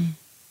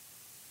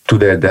 to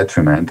their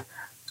detriment,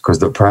 because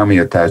the primary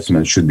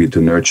attachment should be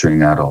to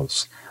nurturing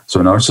adults. So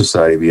in our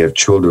society, we have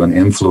children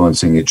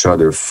influencing each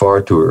other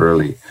far too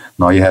early.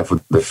 Now you have, for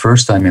the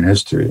first time in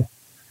history,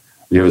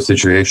 you have a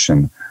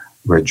situation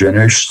where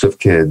generations of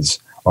kids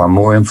are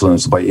more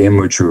influenced by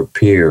immature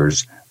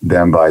peers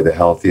than by the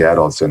healthy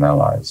adults in their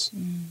lives.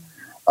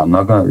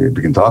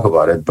 We can talk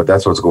about it, but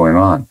that's what's going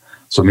on.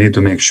 So we need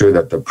to make sure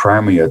that the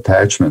primary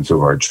attachments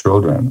of our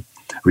children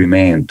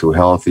remain to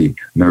healthy,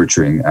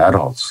 nurturing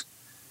adults.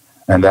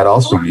 And that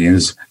also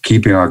means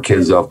keeping our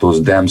kids off those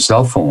damn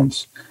cell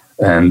phones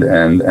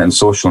and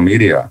social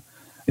media.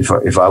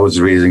 If I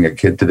was raising a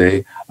kid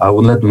today, I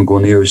wouldn't let them go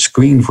near a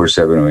screen for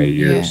 7 or 8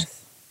 years.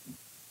 Yes.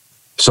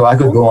 So I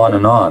could go on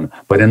and on.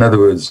 But in other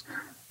words,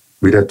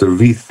 we'd have to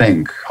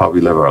rethink how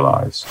we live our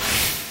lives.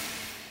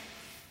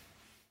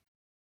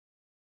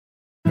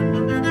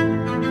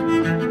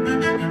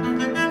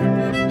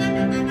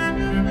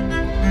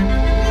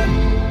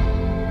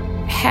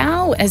 How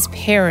as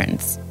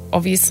parents,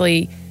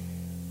 obviously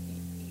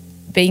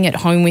being at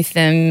home with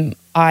them,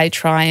 I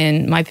try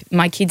and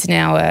my kids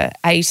now are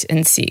 8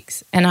 and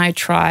 6, and I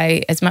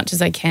try as much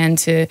as I can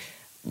to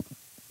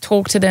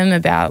talk to them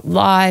about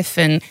life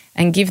and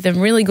give them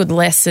really good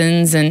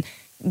lessons. And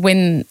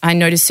when I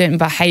notice certain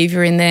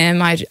behaviour in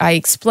them, I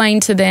explain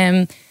to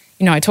them,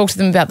 I talk to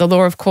them about the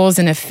law of cause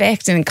and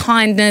effect and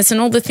kindness and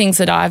all the things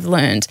that I've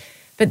learned.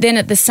 But then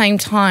at the same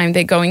time,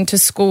 they're going to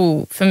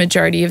school for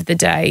majority of the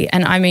day.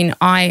 And I mean,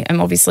 I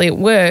am obviously at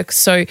work,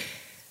 so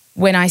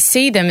when I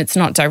see them, it's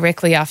not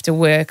directly after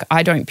work.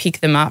 I don't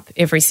pick them up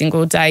every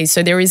single day.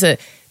 So there is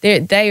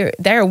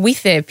they're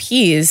with their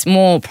peers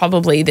more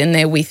probably than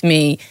they're with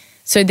me.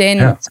 So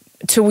then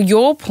to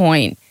your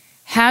point,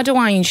 how do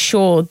I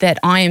ensure that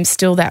I am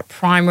still that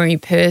primary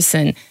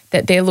person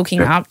that they're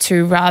looking up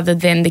to rather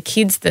than the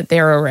kids that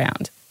they're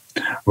around?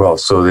 Well,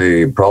 so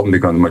the problem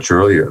becomes much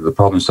earlier. The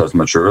problem starts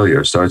much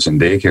earlier. It starts in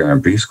daycare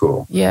and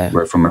preschool,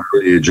 where from an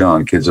early age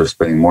on, kids are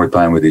spending more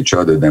time with each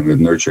other than with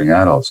nurturing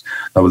adults.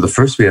 Now, the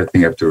first thing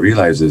you have to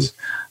realize is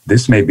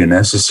this may be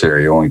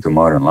necessary owing to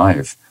modern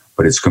life,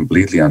 but it's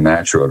completely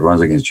unnatural. It runs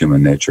against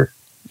human nature,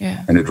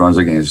 and it runs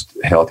against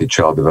healthy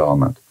child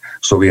development.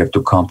 So we have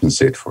to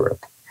compensate for it.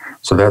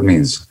 So that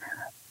means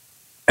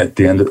at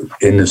the end,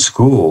 in the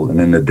school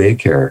and in the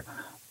daycare,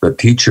 the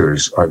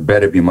teachers are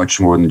better be much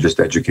more than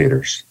just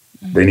educators.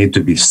 They need to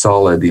be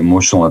solid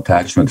emotional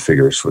attachment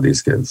figures for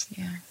these kids.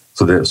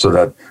 So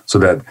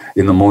that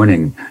in the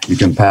morning you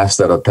can pass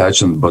that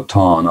attachment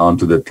baton on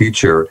to the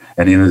teacher, and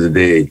at the end of the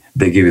day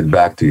they give it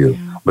back to you.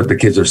 But the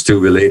kids are still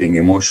relating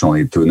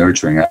emotionally to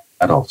nurturing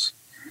adults,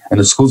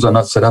 and the schools are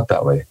not set up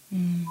that way.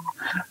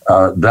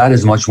 That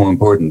is much more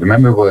important.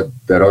 Remember what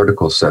that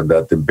article said,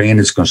 that the brain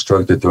is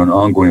constructed through an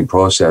ongoing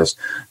process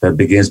that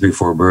begins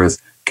before birth,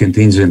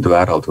 continues into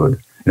adulthood.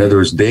 In other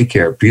words,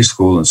 daycare,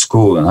 preschool, and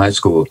school and high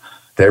school,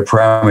 their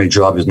primary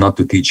job is not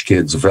to teach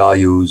kids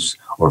values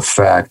or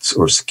facts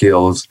or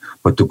skills,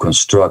 but to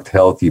construct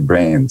healthy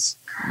brains.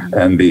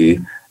 And the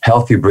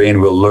healthy brain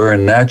will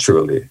learn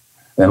naturally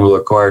and will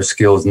acquire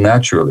skills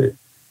naturally.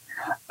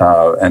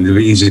 And it'll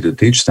be easy to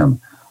teach them.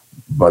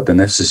 But the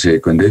necessary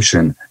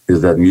condition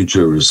is that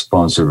mutual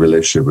responsive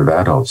relationship with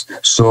adults.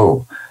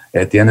 So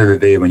at the end of the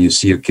day, when you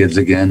see your kids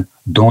again,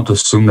 don't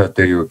assume that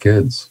they're your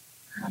kids.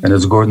 And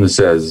as Gordon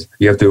says,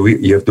 you have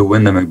to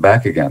win them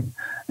back again.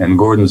 And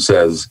Gordon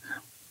says,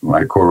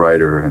 my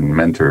co-writer and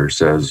mentor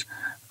says,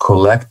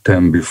 collect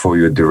them before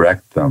you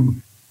direct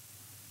them.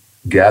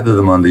 Gather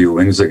them under your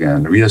wings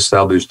again.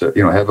 Reestablish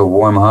have a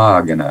warm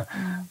hug and a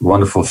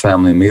wonderful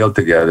family meal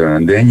together,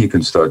 and then you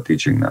can start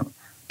teaching them.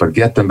 But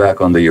get them back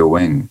under your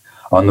wing.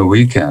 On the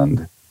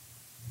weekend,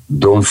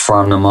 don't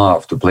farm them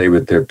off to play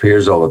with their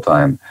peers all the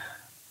time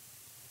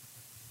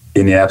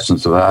in the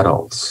absence of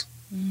adults.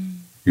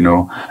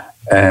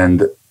 And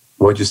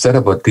what you said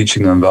about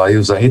teaching them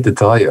values, I hate to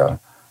tell you,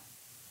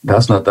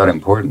 that's not that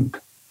important.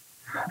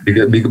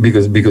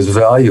 Because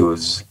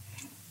values,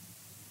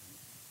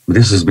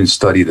 this has been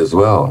studied as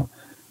well.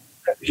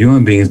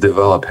 Human beings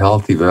develop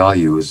healthy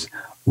values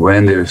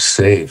when they're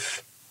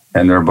safe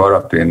and they're brought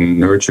up in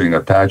nurturing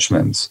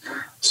attachments.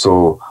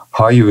 So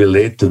how you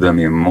relate to them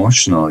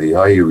emotionally,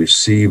 how you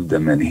receive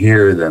them and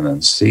hear them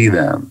and see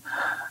them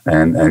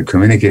and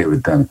communicate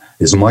with them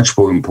is much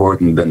more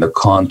important than the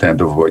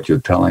content of what you're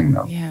telling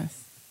them.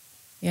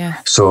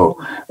 Yes.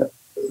 So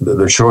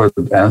the short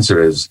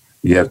answer is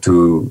you have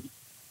to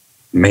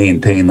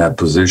maintain that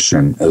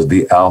position as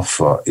the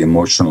alpha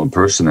emotional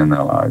person in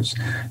their lives.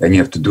 And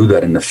you have to do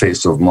that in the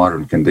face of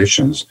modern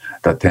conditions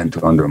that tend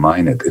to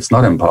undermine it. It's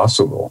not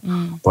impossible,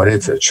 but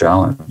it's a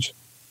challenge.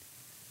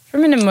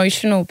 From an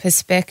emotional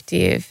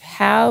perspective,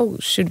 how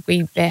should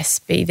we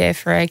best be there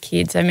for our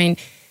kids? I mean,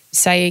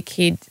 say a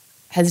kid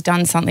has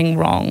done something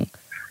wrong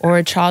or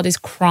a child is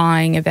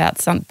crying about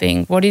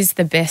something. What is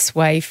the best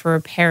way for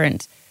a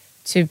parent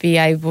to be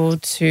able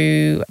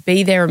to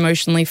be there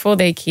emotionally for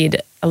their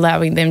kid,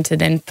 allowing them to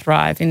then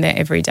thrive in their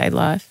everyday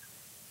life?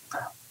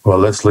 Well,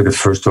 let's look at,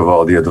 first of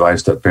all, the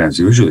advice that parents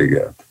usually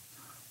get.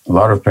 A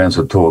lot of parents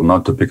are told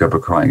not to pick up a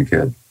crying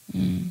kid.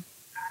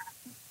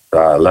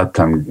 Let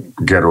them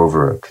get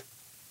over it.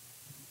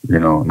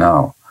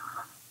 Now,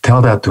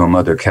 tell that to a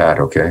mother cat,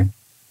 okay?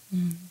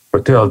 Or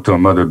tell it to a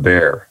mother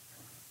bear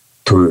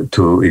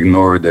to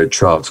ignore their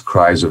child's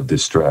cries of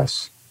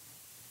distress.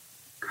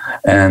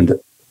 And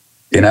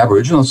in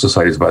Aboriginal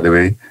societies, by the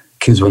way,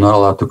 kids were not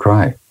allowed to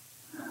cry.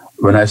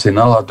 When I say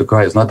not allowed to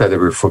cry, it's not that they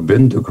were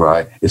forbidden to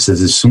cry. It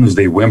says as soon as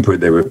they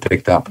whimpered, they were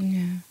picked up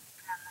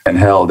and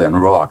held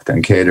and rocked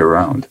and carried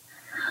around.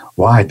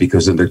 Why?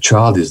 Because if the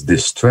child is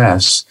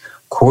distressed,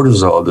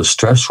 cortisol, the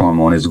stress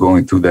hormone, is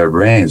going through their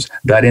brains.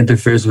 That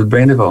interferes with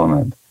brain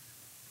development.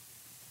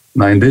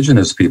 Now,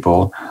 Indigenous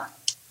people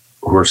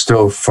who are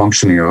still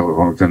functioning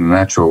in the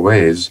natural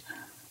ways,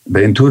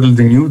 they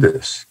intuitively knew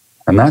this.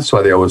 And that's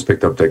why they always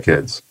picked up their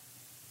kids.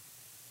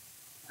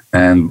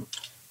 And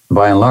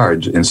by and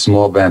large, in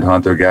small band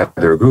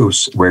hunter-gatherer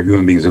groups where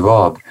human beings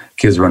evolved,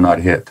 kids were not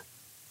hit.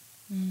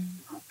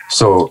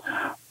 So,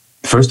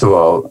 first of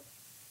all,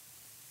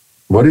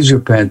 what is your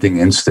parenting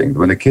instinct?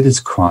 When a kid is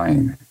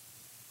crying,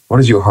 what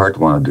does your heart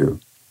want to do?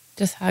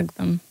 Just hug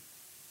them.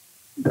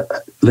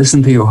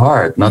 Listen to your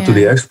heart, not to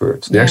the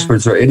experts. The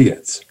experts are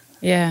idiots.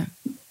 Yeah.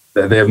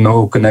 They have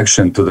no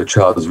connection to the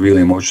child's real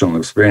emotional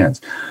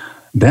experience.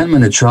 Then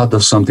when a child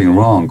does something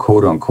wrong,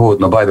 quote unquote,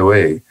 now, by the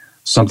way,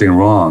 something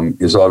wrong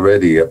is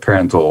already a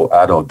parental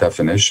adult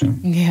definition.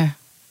 Yeah.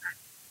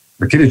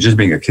 The kid is just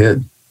being a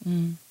kid.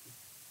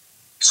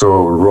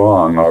 So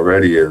wrong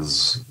already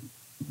is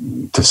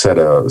to set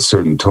a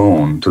certain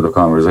tone to the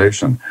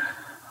conversation.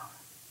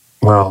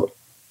 Well,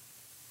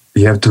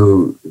 you have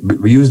to,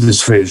 we use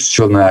this phrase,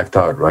 children act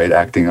out, right?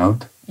 Acting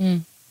out.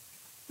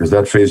 Is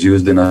that phrase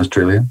used in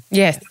Australia?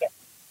 Yes.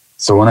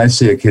 So when I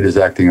say a kid is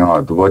acting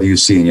out, what do you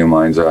see in your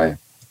mind's eye?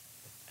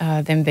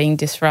 Them being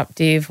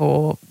disruptive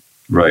or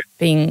right,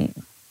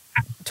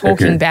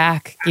 talking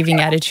back, giving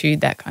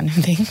attitude, that kind of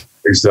thing.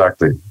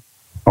 Exactly.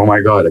 Oh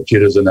my God, a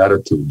kid has an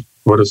attitude.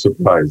 What a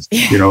surprise,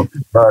 you know.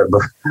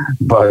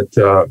 But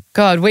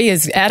God, we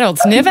as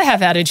adults never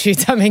have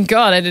attitudes. I mean,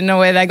 God, I didn't know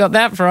where they got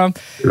that from.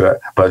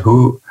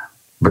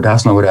 But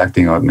that's not what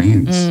acting out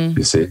means,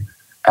 you see.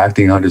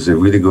 Acting out is a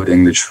really good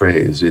English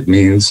phrase. It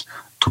means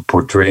to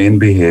portray in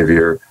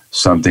behavior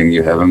something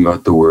you haven't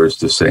got the words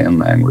to say in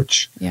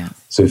language. Yeah.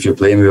 So if you're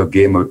playing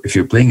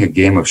a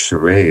game of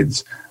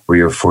charades where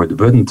you're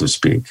forbidden to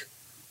speak,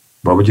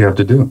 what would you have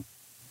to do?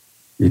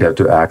 You'd have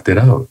to act it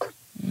out.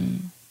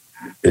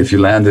 If you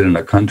landed in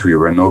a country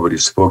where nobody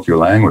spoke your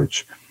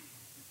language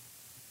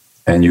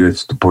and you had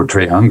to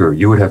portray hunger,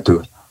 you would have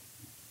to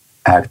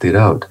act it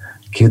out.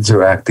 Kids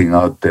are acting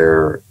out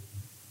their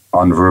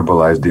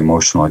unverbalized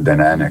emotional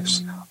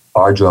dynamics.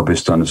 Our job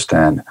is to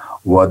understand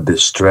what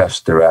distress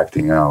they're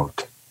acting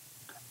out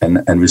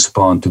and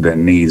respond to their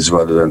needs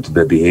rather than to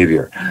their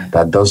behavior.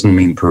 That doesn't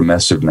mean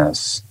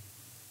permissiveness.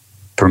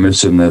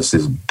 Permissiveness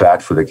is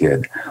bad for the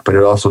kid, but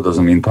it also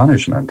doesn't mean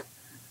punishment.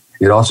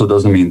 It also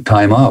doesn't mean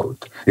time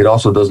out. It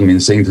also doesn't mean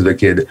saying to the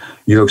kid,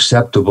 you're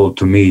acceptable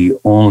to me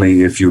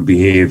only if you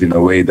behave in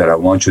a way that I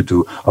want you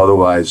to,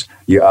 otherwise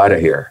you're out of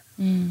here.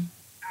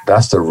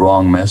 That's the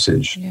wrong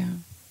message. Yeah.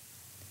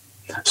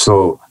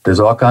 So there's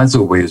all kinds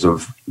of ways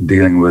of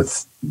dealing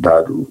with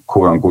that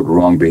quote unquote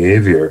wrong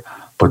behavior.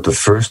 But the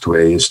first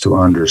way is to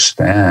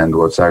understand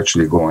what's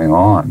actually going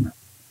on.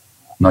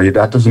 Now,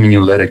 that doesn't mean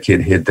you let a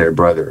kid hit their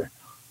brother.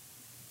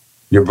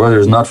 Your brother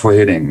is not for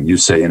hitting, you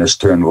say in a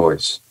stern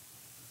voice.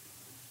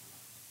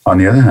 On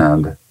the other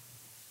hand,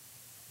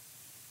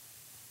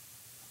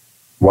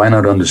 why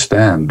not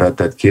understand that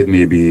that kid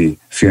may be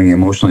feeling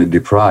emotionally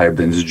deprived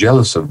and is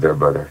jealous of their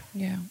brother?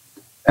 Yeah.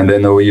 And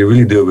then the way you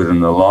really deal with it in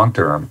the long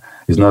term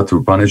is not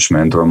through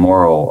punishment or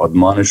moral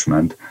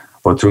admonishment,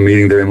 but through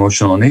meeting their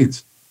emotional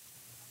needs.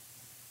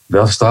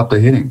 They'll stop the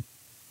hitting.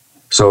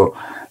 So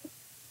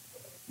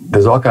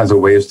there's all kinds of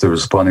ways to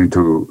responding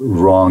to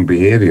wrong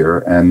behavior,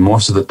 and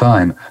most of the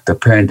time, the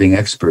parenting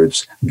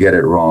experts get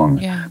it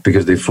wrong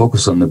because they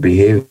focus on the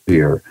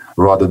behavior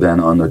rather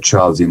than on the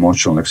child's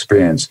emotional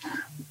experience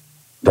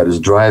that is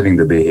driving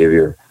the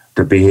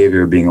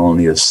behavior being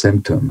only a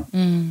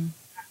symptom.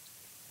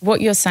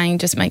 What you're saying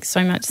just makes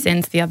so much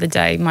sense. The other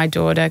day, my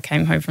daughter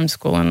came home from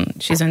school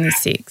and she's only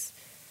 6,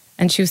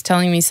 and she was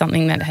telling me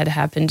something that had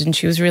happened and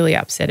she was really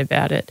upset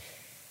about it.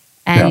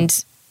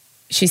 And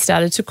she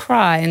started to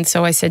cry, and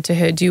so I said to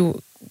her, "Do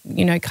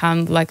you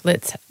come?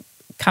 Let's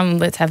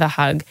have a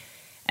hug."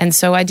 And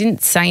so I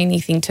didn't say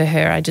anything to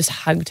her. I just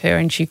hugged her,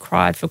 and she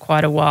cried for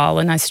quite a while,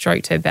 and I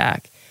stroked her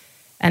back,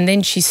 and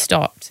then she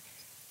stopped.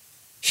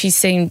 She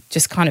seemed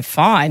just kind of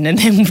fine, and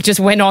then just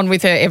went on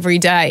with her every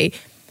day.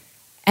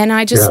 And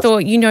I just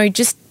thought,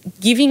 just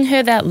giving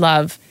her that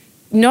love,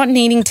 not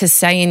needing to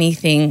say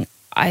anything.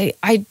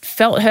 I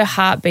felt her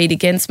heartbeat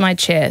against my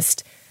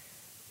chest.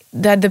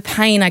 The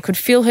pain, I could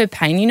feel her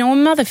pain. A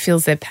mother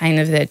feels their pain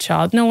of their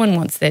child. No one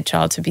wants their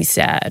child to be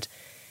sad.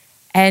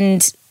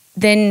 And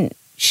then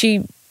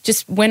she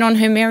just went on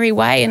her merry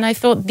way. And I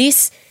thought,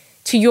 this,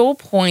 to your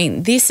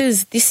point, this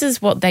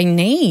is what they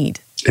need.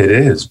 It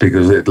is,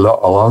 because it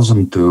allows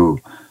them to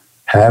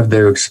have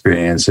their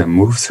experience and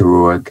move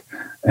through it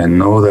and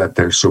know that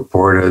they're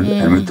supported,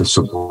 and with the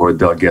support,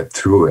 they'll get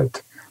through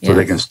it. So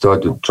they can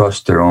start to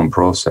trust their own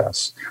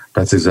process.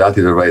 That's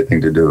exactly the right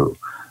thing to do.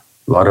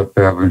 A lot of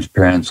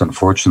parents,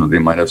 unfortunately,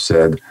 might have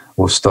said,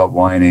 well, stop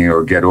whining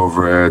or get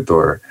over it,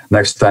 or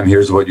next time,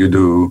 here's what you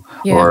do,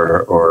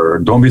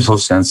 or don't be so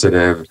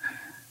sensitive.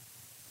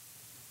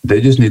 They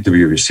just need to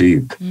be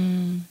received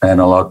and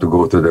allowed to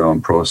go through their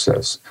own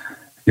process.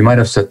 You might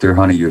have said to her,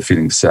 honey, you're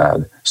feeling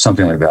sad,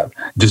 something like that,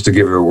 just to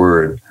give her a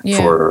word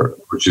for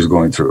what she's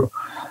going through.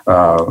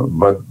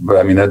 But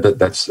I mean,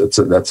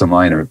 that's a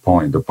minor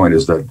point. The point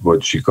is that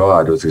what she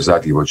got was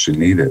exactly what she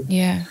needed.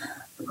 Yeah.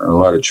 A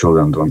lot of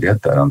children don't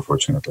get that,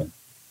 unfortunately,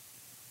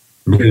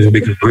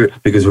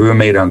 because we were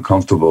made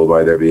uncomfortable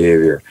by their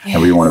behavior,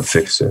 and we want to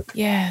fix it.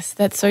 Yes,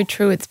 that's so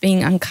true. It's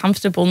being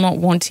uncomfortable, not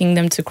wanting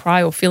them to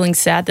cry, or feeling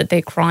sad that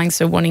they're crying,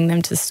 so wanting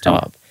them to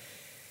stop.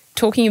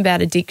 Talking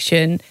about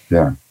addiction,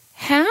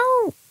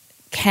 how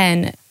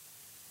can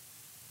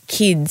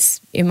kids,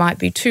 it might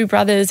be two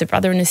brothers, a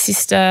brother and a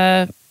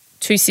sister,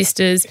 two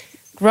sisters,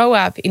 grow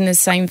up in the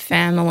same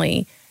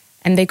family,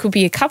 and there could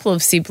be a couple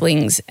of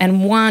siblings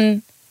and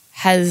one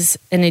has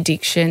an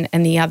addiction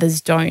and the others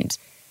don't.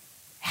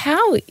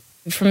 How,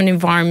 from an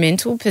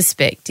environmental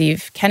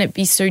perspective, can it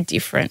be so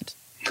different?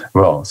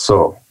 Well,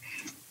 so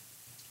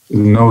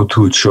no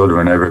two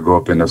children ever grow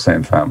up in the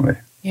same family.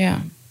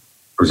 Yeah.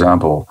 For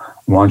example,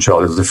 one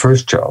child is the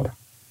first child.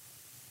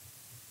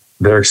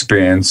 Their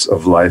experience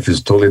of life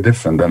is totally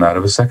different than that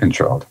of a second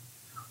child,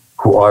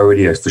 who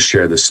already has to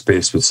share the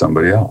space with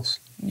somebody else.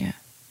 Yeah.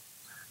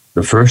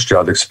 The first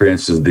child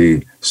experiences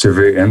the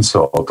severe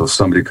insult of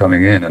somebody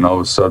coming in and all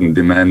of a sudden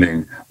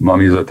demanding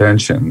mommy's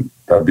attention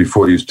that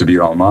before used to be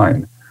all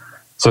mine.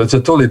 So it's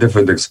a totally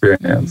different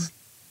experience,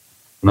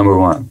 number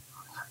one.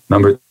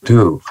 Number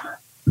two,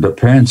 the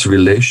parents'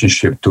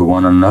 relationship to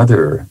one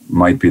another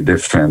might be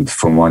different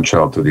from one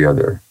child to the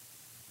other.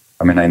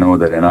 I mean, I know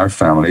that in our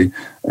family,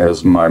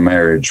 as my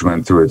marriage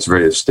went through its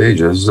various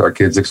stages, our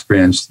kids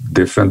experienced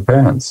different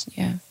parents.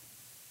 Yeah.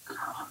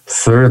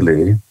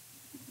 Thirdly,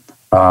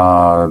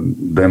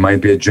 there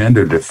might be a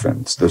gender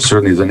difference. There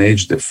certainly is an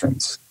age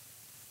difference.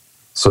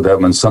 So that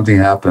when something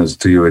happens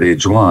to you at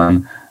age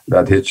 1,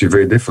 that hits you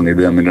very differently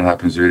than when it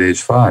happens to you at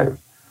age 5.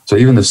 So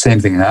even the same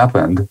thing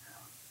happened,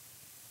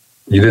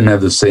 you didn't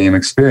have the same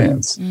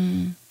experience.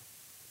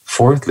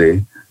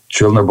 Fourthly,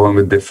 children are born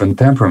with different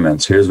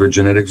temperaments. Here's where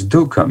genetics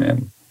do come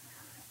in.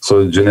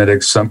 So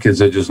genetics, some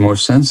kids are just more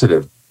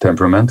sensitive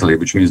temperamentally,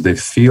 which means they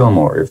feel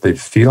more. If they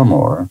feel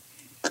more,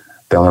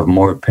 they'll have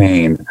more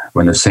pain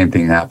when the same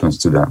thing happens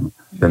to them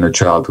than a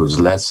child who's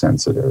less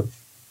sensitive.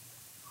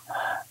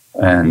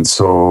 And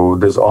so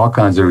there's all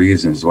kinds of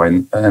reasons why.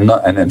 And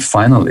then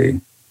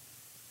finally,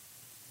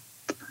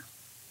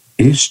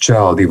 each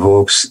child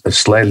evokes a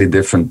slightly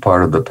different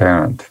part of the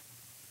parent.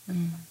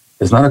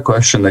 It's not a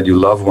question that you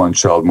love one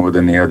child more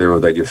than the other or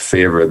that you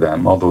favor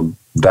them, although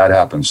that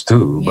happens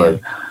too,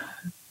 but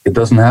it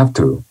doesn't have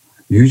to.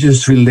 You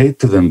just relate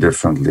to them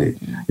differently.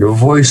 Your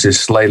voice is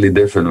slightly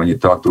different when you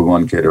talk to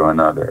one kid or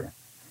another,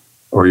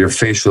 or your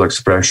facial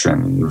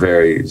expression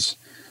varies.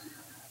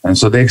 And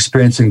so they're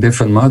experiencing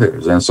different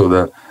mothers. And so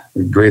the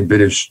great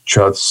British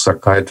child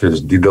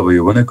psychiatrist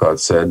D.W. Winnicott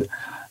said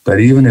that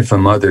even if a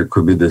mother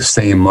could be the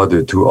same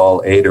mother to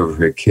all 8 of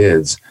her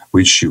kids,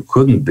 which she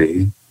couldn't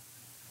be,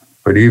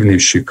 but even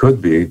if she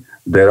could be,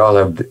 they'd all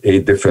have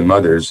 8 different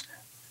mothers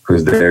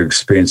because they're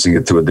experiencing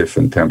it through a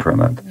different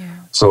temperament. Yeah.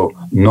 So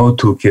no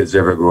 2 kids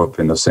ever grow up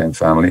in the same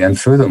family. And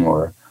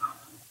furthermore,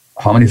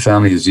 how many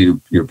families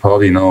you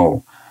probably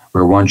know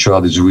where one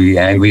child is really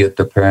angry at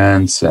the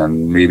parents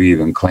and maybe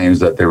even claims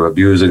that they were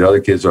abused, and the other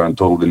kids are in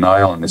total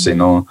denial and they say,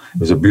 no, it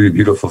was a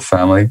beautiful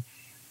family.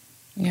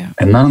 Yeah.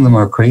 And none of them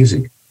are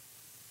crazy.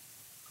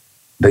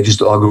 They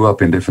just all grew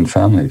up in different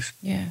families.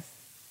 Yeah.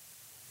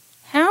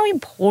 How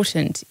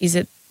important is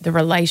it, the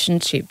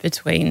relationship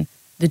between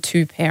the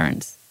 2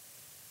 parents?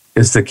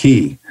 It's the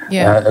key.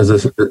 Yeah. As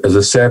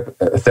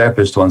a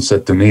therapist once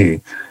said to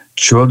me,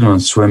 children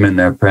swim in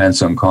their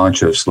parents'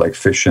 unconscious like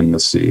fish in the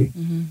sea.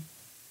 Mm-hmm.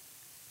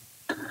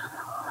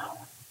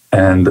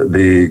 And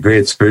the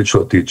great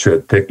spiritual teacher,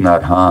 Thich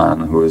Nhat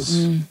Hanh, who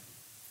is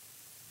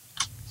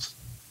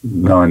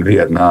now in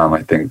Vietnam,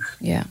 I think.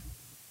 Yeah.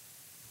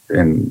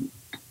 And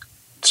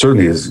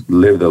certainly has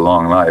lived a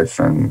long life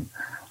and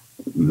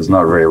is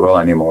not very well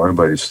anymore,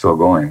 but he's still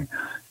going.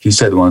 He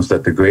said once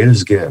that the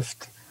greatest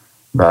gift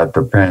that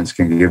the parents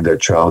can give their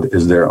child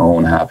is their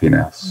own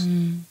happiness.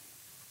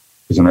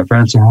 Because when their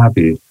parents are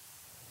happy,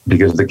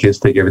 because the kids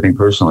take everything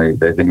personally,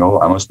 they think, oh,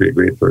 I must be a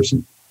great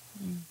person.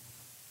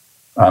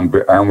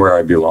 I'm where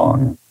I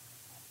belong.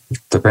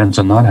 If the parents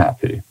are not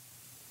happy,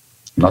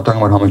 I'm not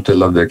talking about how much they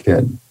love their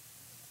kid.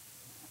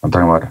 I'm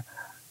talking about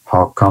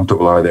how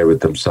comfortable are they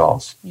with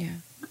themselves. Yeah.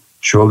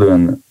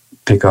 Children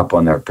pick up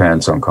on their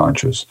parents'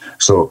 unconscious.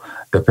 So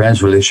the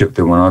parents' relationship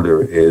to one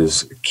another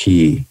is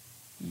key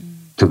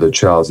to the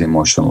child's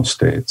emotional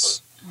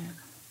states.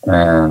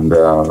 Yeah. And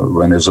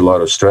when there's a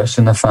lot of stress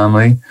in the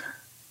family,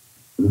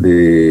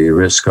 the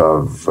risk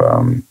of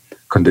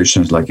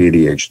conditions like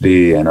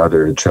ADHD and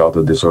other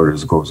childhood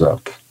disorders goes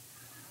up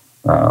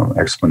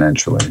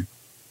exponentially.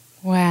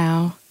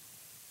 Wow.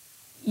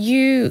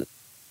 You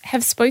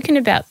have spoken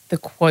about the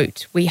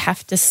quote, "We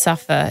have to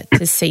suffer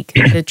to seek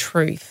the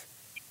truth."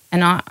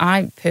 And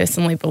I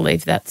personally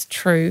believe that's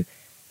true.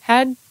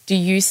 How do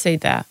you see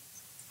that?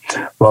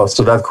 Well,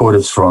 so that quote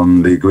is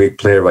from the Greek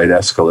playwright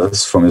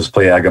Aeschylus, from his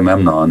play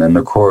Agamemnon, and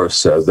the chorus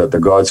says that the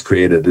gods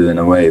created it in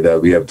a way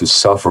that we have to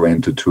suffer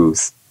into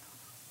truth.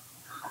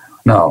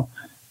 Now,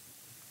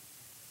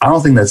 I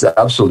don't think that's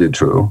absolutely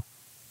true,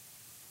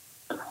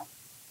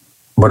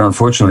 but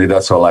unfortunately,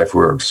 that's how life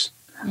works.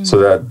 So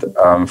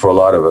that for a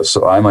lot of us,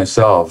 so I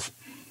myself,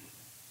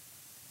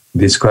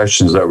 these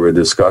questions that we're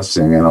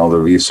discussing and all the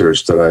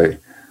research that I've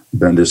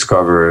been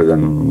discovered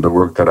and the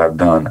work that I've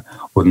done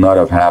would not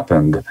have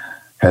happened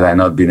had I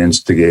not been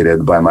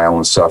instigated by my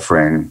own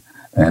suffering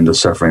and the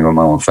suffering of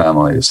my own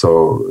family.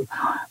 So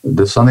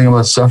there's something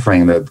about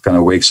suffering that kind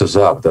of wakes us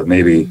up, that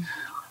maybe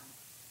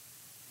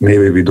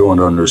maybe we don't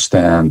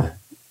understand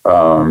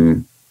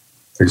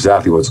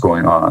exactly what's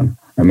going on,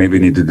 and maybe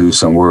need to do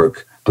some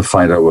work to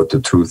find out what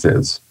the truth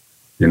is,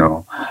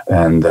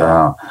 and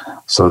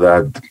so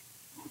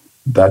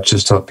that's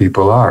just how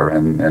people are.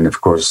 And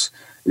of course,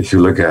 if you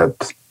look at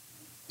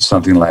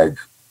something like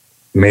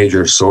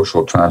major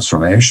social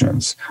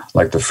transformations,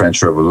 like the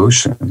French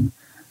Revolution,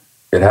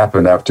 it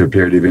happened after a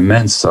period of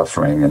immense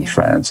suffering in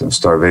France and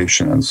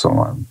starvation and so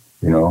on,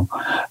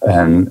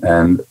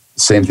 and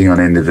same thing on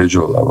an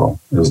individual level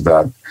is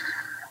that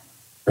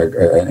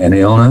an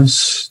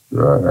illness,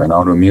 an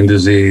autoimmune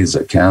disease,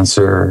 a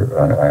cancer,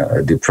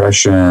 a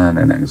depression,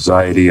 an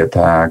anxiety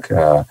attack,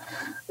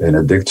 an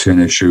addiction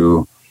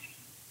issue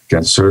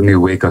can certainly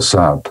wake us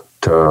up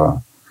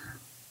to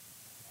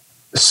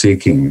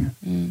seeking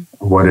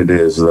what it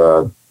is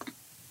that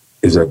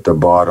is at the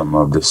bottom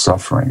of the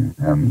suffering.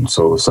 And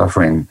so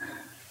suffering,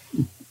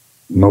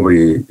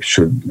 nobody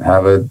should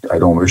have it. I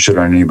don't wish it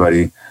on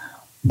anybody.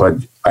 But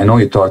I know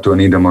you talked to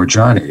Anita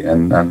Moorjani,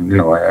 and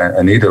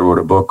Anita wrote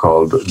a book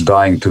called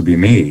Dying to Be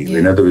Me. Yeah.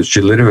 In other words,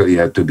 she literally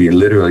had to be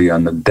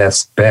on the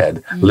death's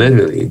bed,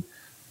 literally,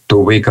 to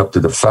wake up to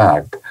the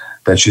fact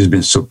that she's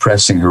been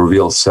suppressing her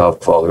real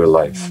self all her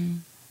life.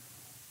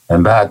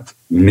 And that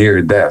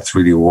near death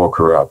really woke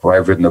her up.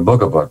 I've written a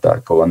book about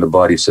that called When the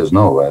Body Says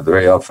No.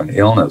 Very often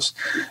illness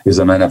is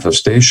a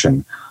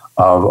manifestation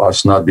of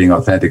us not being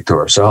authentic to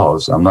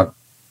ourselves. I'm not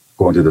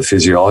going to the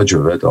physiology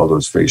of it, although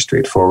it's very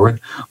straightforward.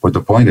 But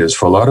the point is,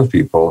 for a lot of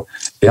people,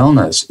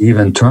 illness,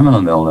 even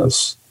terminal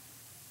illness,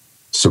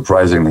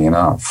 surprisingly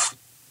enough,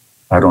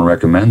 I don't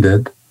recommend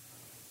it,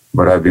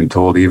 but I've been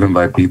told even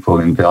by people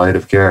in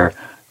palliative care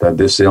that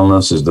this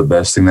illness is the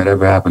best thing that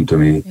ever happened to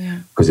me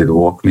because it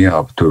woke me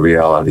up to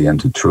reality and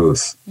to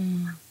truth.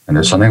 And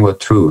there's something with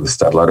truth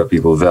that a lot of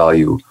people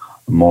value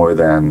more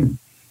than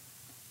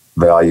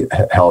value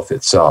health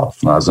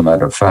itself. Now, as a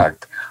matter of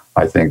fact,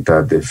 I think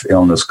that if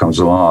illness comes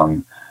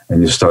along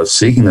and you start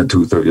seeking the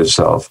truth of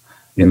yourself,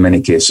 in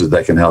many cases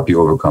that can help you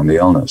overcome the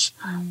illness,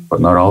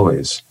 but not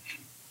always.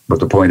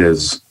 But the point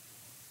is,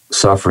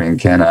 suffering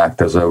can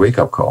act as a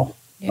wake-up call.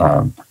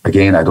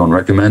 Again, I don't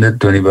recommend it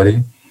to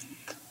anybody,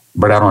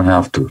 but I don't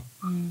have to,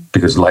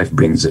 because life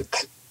brings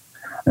it.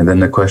 And then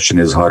the question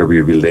is, how do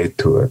we relate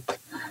to it?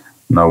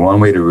 Now, one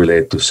way to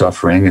relate to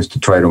suffering is to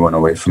try to run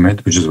away from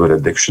it, which is what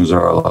addictions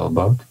are all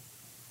about.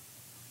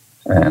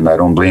 And I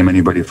don't blame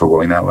anybody for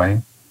going that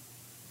way.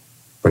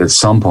 But at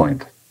some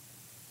point,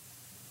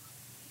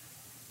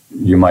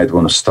 you might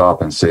want to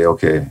stop and say,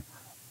 okay,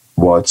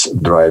 what's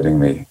driving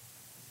me?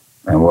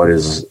 And what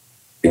is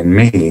in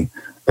me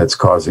that's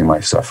causing my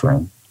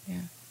suffering?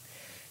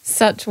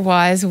 Such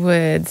wise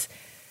words.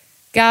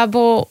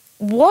 Gabor,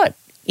 what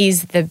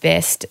is the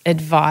best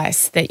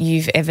advice that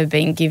you've ever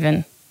been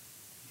given?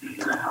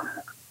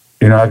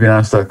 I've been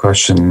asked that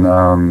question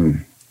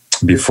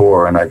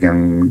before, and I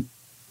can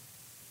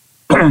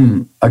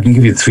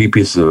give you 3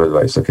 pieces of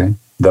advice, okay,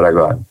 that I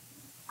got.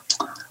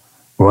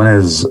 One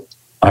is,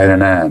 I had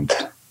an aunt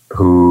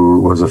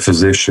who was a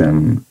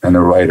physician and a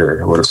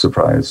writer. What a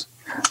surprise.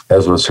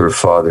 As was her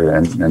father,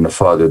 and the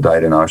father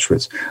died in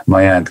Auschwitz.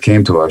 My aunt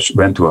went to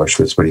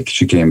Auschwitz, but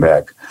she came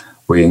back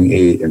weighing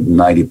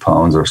 90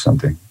 pounds or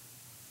something.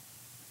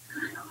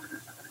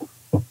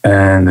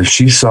 And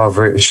she saw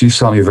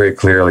me very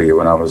clearly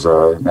when I was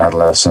an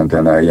adolescent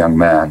and a young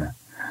man.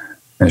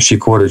 And she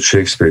quoted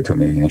Shakespeare to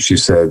me, and she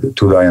said,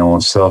 "To thine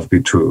own self be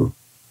true."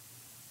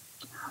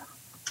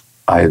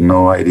 I had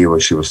no idea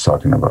what she was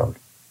talking about.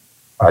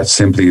 I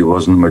simply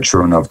wasn't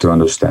mature enough to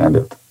understand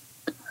it.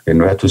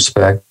 In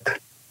retrospect,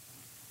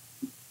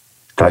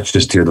 that's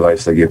just the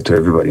advice I give to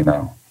everybody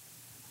now.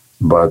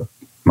 But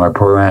my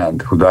poor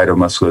aunt, who died of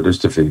muscular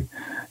dystrophy,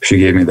 she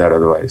gave me that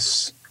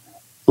advice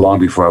long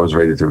before I was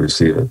ready to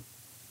receive it.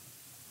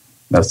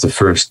 That's the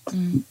first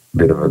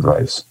bit of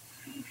advice.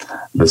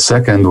 The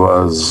second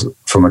was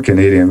from a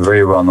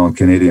very well-known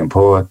Canadian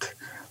poet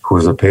who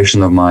was a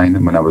patient of mine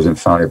when I was in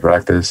family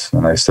practice.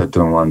 And I said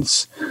to him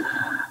once,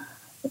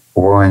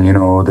 "Warren,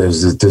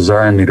 there's this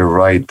desire in me to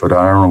write, but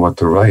I don't know what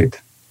to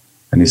write."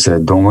 And he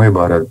said, "Don't worry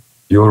about it.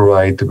 You'll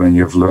write when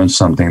you've learned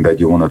something that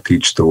you want to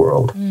teach the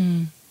world."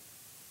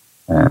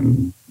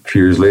 And a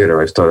few years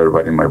later, I started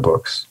writing my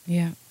books.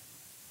 Yeah.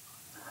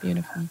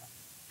 Beautiful.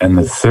 And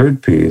the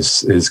third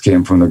piece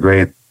came from the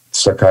great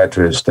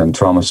psychiatrist and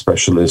trauma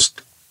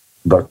specialist,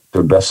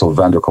 Dr. Bessel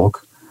van der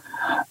Kolk,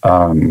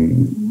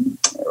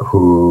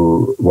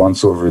 who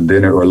once over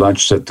dinner or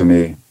lunch said to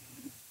me,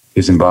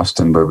 he's in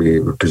Boston, but we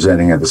were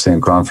presenting at the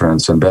same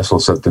conference, and Bessel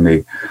said to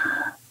me,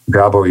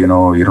 "Gabor, you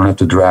don't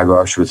have to drag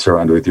Auschwitz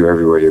around with you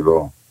everywhere you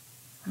go."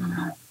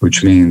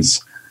 Which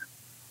means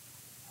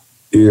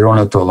you don't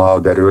have to allow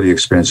that early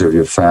experience of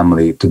your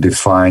family to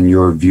define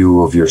your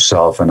view of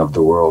yourself and of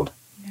the world.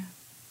 Yeah.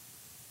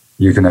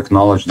 You can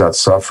acknowledge that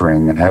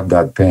suffering and have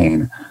that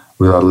pain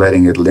without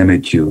letting it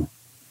limit you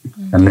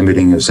and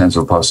limiting your sense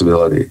of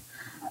possibility.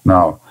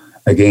 Now,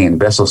 again,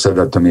 Bessel said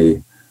that to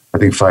me, I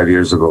think 5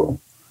 years ago.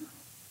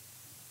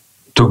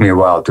 It took me a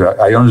while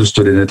I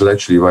understood it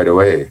intellectually right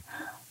away,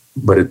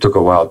 but it took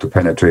a while to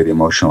penetrate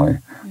emotionally.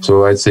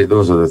 So I'd say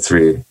those are the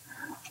three.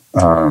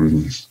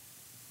 And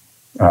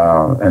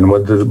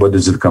what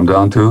does it come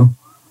down to?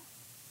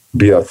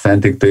 Be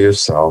authentic to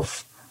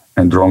yourself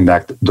and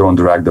don't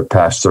drag the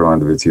past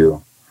around with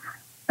you.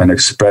 And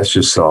express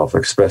yourself,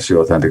 express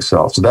your authentic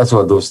self. So that's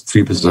what those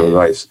three pieces of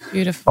advice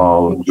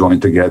all join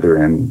together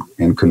in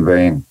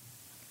conveying.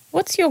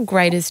 What's your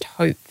greatest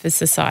hope for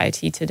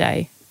society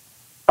today?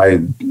 I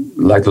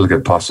like to look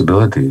at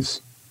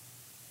possibilities.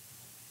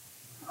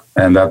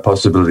 And that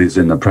possibility is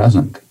in the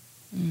present.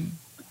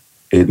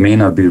 It may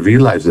not be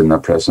realized in the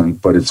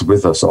present, but it's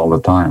with us all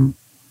the time.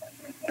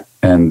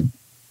 And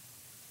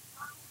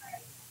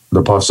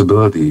the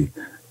possibility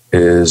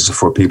is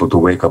for people to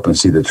wake up and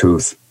see the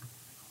truth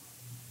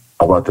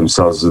about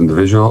themselves as an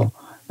individual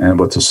and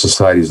about the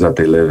societies that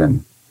they live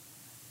in,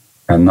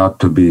 and not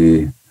to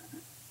be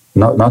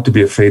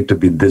afraid to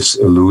be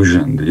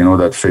disillusioned. You know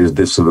that phrase,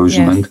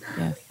 disillusionment?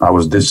 Yes. I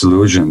was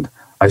disillusioned.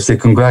 I say,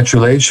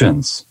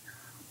 congratulations.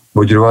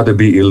 Would you rather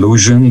be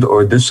illusioned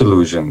or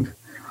disillusioned?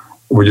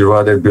 Would you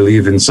rather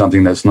believe in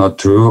something that's not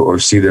true or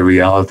see the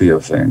reality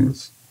of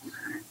things?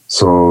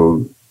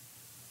 So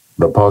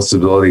the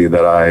possibility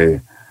that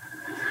I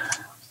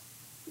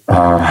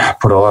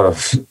put a lot of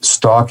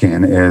stock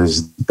in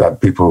is that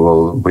people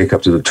will wake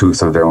up to the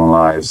truth of their own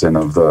lives and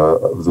of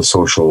the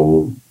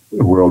social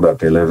world that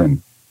they live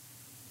in.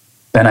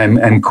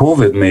 And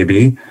COVID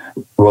maybe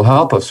will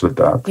help us with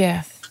that.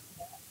 Yes,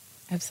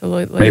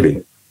 absolutely.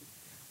 Maybe.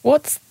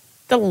 What's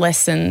the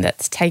lesson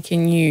that's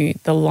taken you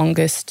the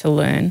longest to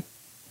learn?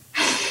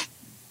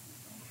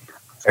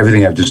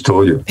 Everything I've just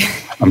told you.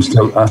 I'm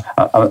still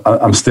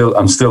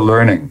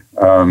learning.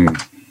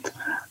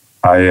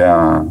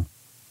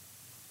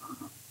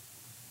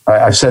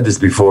 I've said this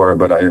before,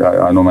 but I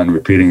don't mind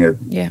repeating it.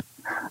 Yeah.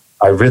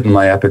 I've written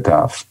my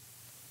epitaph.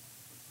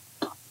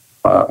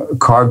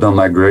 Carved on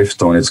my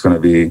gravestone, it's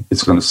going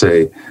to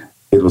say,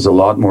 it was a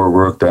lot more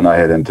work than I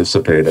had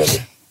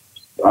anticipated.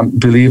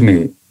 Believe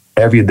me,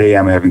 every day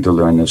I'm having to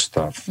learn this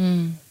stuff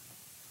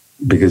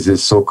because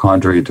it's so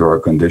contrary to our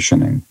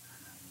conditioning.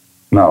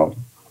 Now,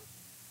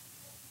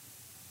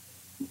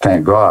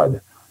 thank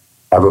God,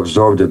 I've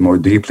absorbed it more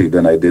deeply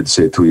than I did,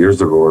 say, 2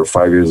 years ago or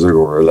 5 years ago,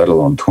 or let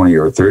alone 20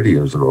 or 30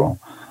 years ago.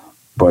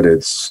 But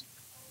it's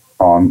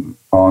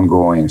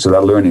ongoing. So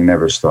that learning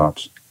never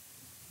stops.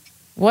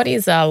 What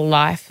is a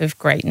life of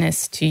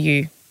greatness to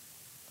you?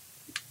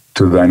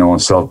 To thine own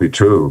self be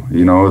true.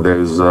 You know,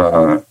 there's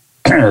Martin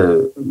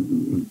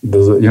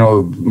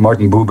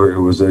Buber,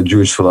 who was a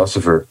Jewish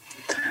philosopher,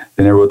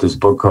 and he wrote this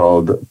book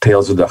called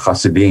Tales of the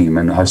Hasidim.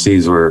 And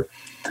Hasids were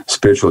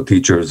spiritual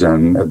teachers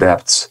and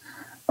adepts,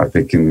 I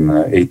think, in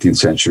 18th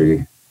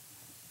century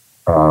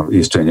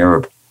Eastern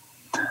Europe.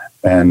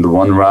 And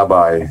one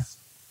rabbi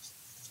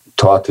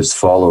taught his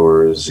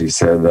followers, he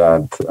said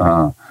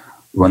that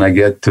when I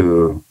get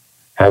to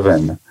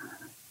heaven,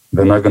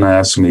 they're not going to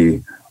ask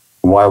me,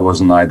 why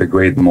wasn't I the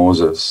great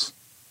Moses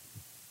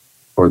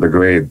or the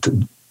great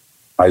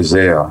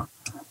Isaiah?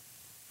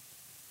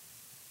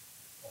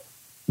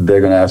 They're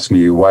going to ask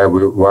me, why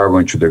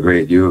weren't you the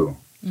great you?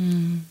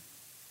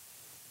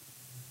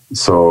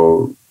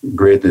 So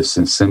greatness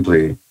is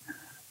simply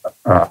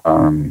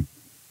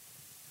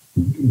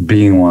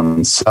being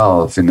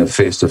oneself in the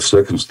face of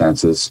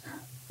circumstances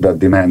that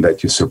demand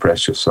that you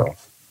suppress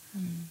yourself.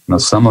 Now,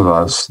 some of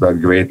us,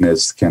 that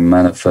greatness can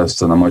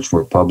manifest on a much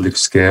more public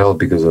scale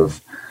because of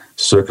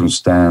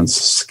circumstance,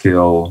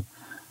 skill,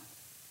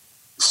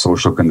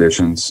 social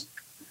conditions.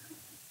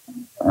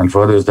 And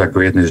for others, that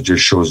greatness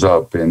just shows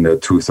up in the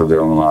truth of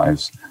their own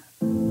lives.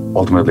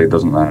 Ultimately, it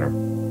doesn't matter.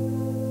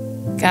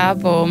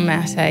 Gabor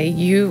Mate,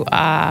 you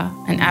are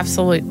an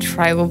absolute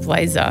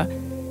trailblazer.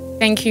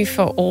 Thank you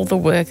for all the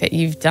work that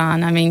you've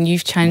done. I mean,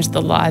 you've changed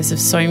the lives of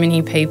so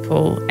many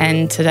people,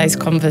 and today's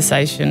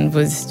conversation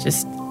was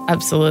just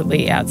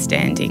absolutely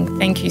outstanding.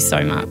 Thank you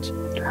so much.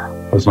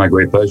 It was my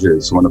great pleasure.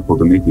 It's wonderful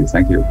to meet you.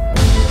 Thank you.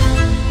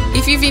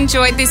 If you've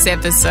enjoyed this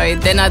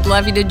episode, then I'd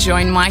love you to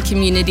join my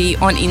community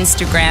on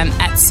Instagram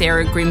at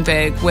Sarah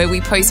Grimberg, where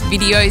we post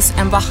videos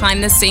and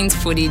behind-the-scenes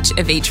footage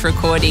of each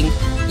recording.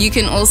 You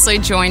can also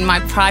join my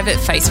private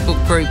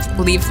Facebook group,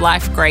 Live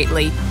Life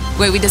Greatly,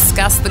 where we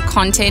discuss the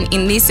content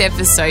in this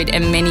episode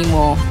and many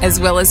more, as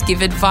well as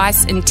give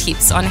advice and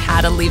tips on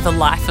how to live a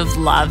life of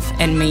love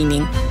and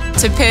meaning.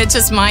 To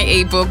purchase my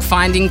ebook,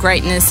 Finding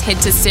Greatness, head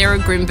to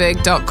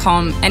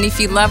sarahgrimberg.com. And if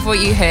you love what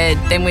you heard,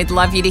 then we'd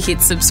love you to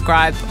hit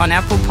subscribe on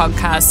Apple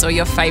Podcasts or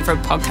your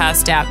favourite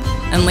podcast app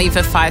and leave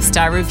a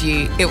 5-star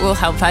review. It will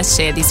help us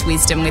share this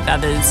wisdom with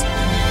others.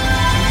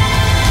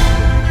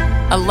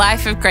 A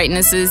Life of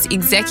Greatness's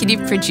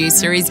executive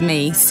producer is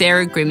me,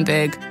 Sarah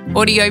Grimberg.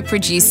 Audio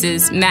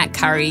producers Matt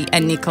Curry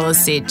and Nicola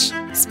Sitch.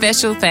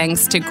 Special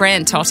thanks to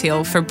Grant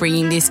Tothill for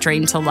bringing this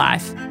dream to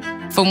life.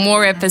 For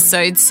more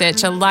episodes,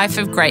 search A Life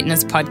of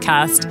Greatness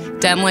podcast,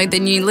 download the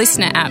new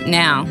Listener app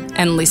now,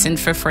 and listen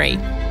for free.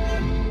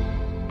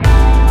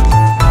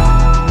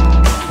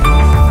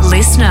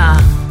 Listener.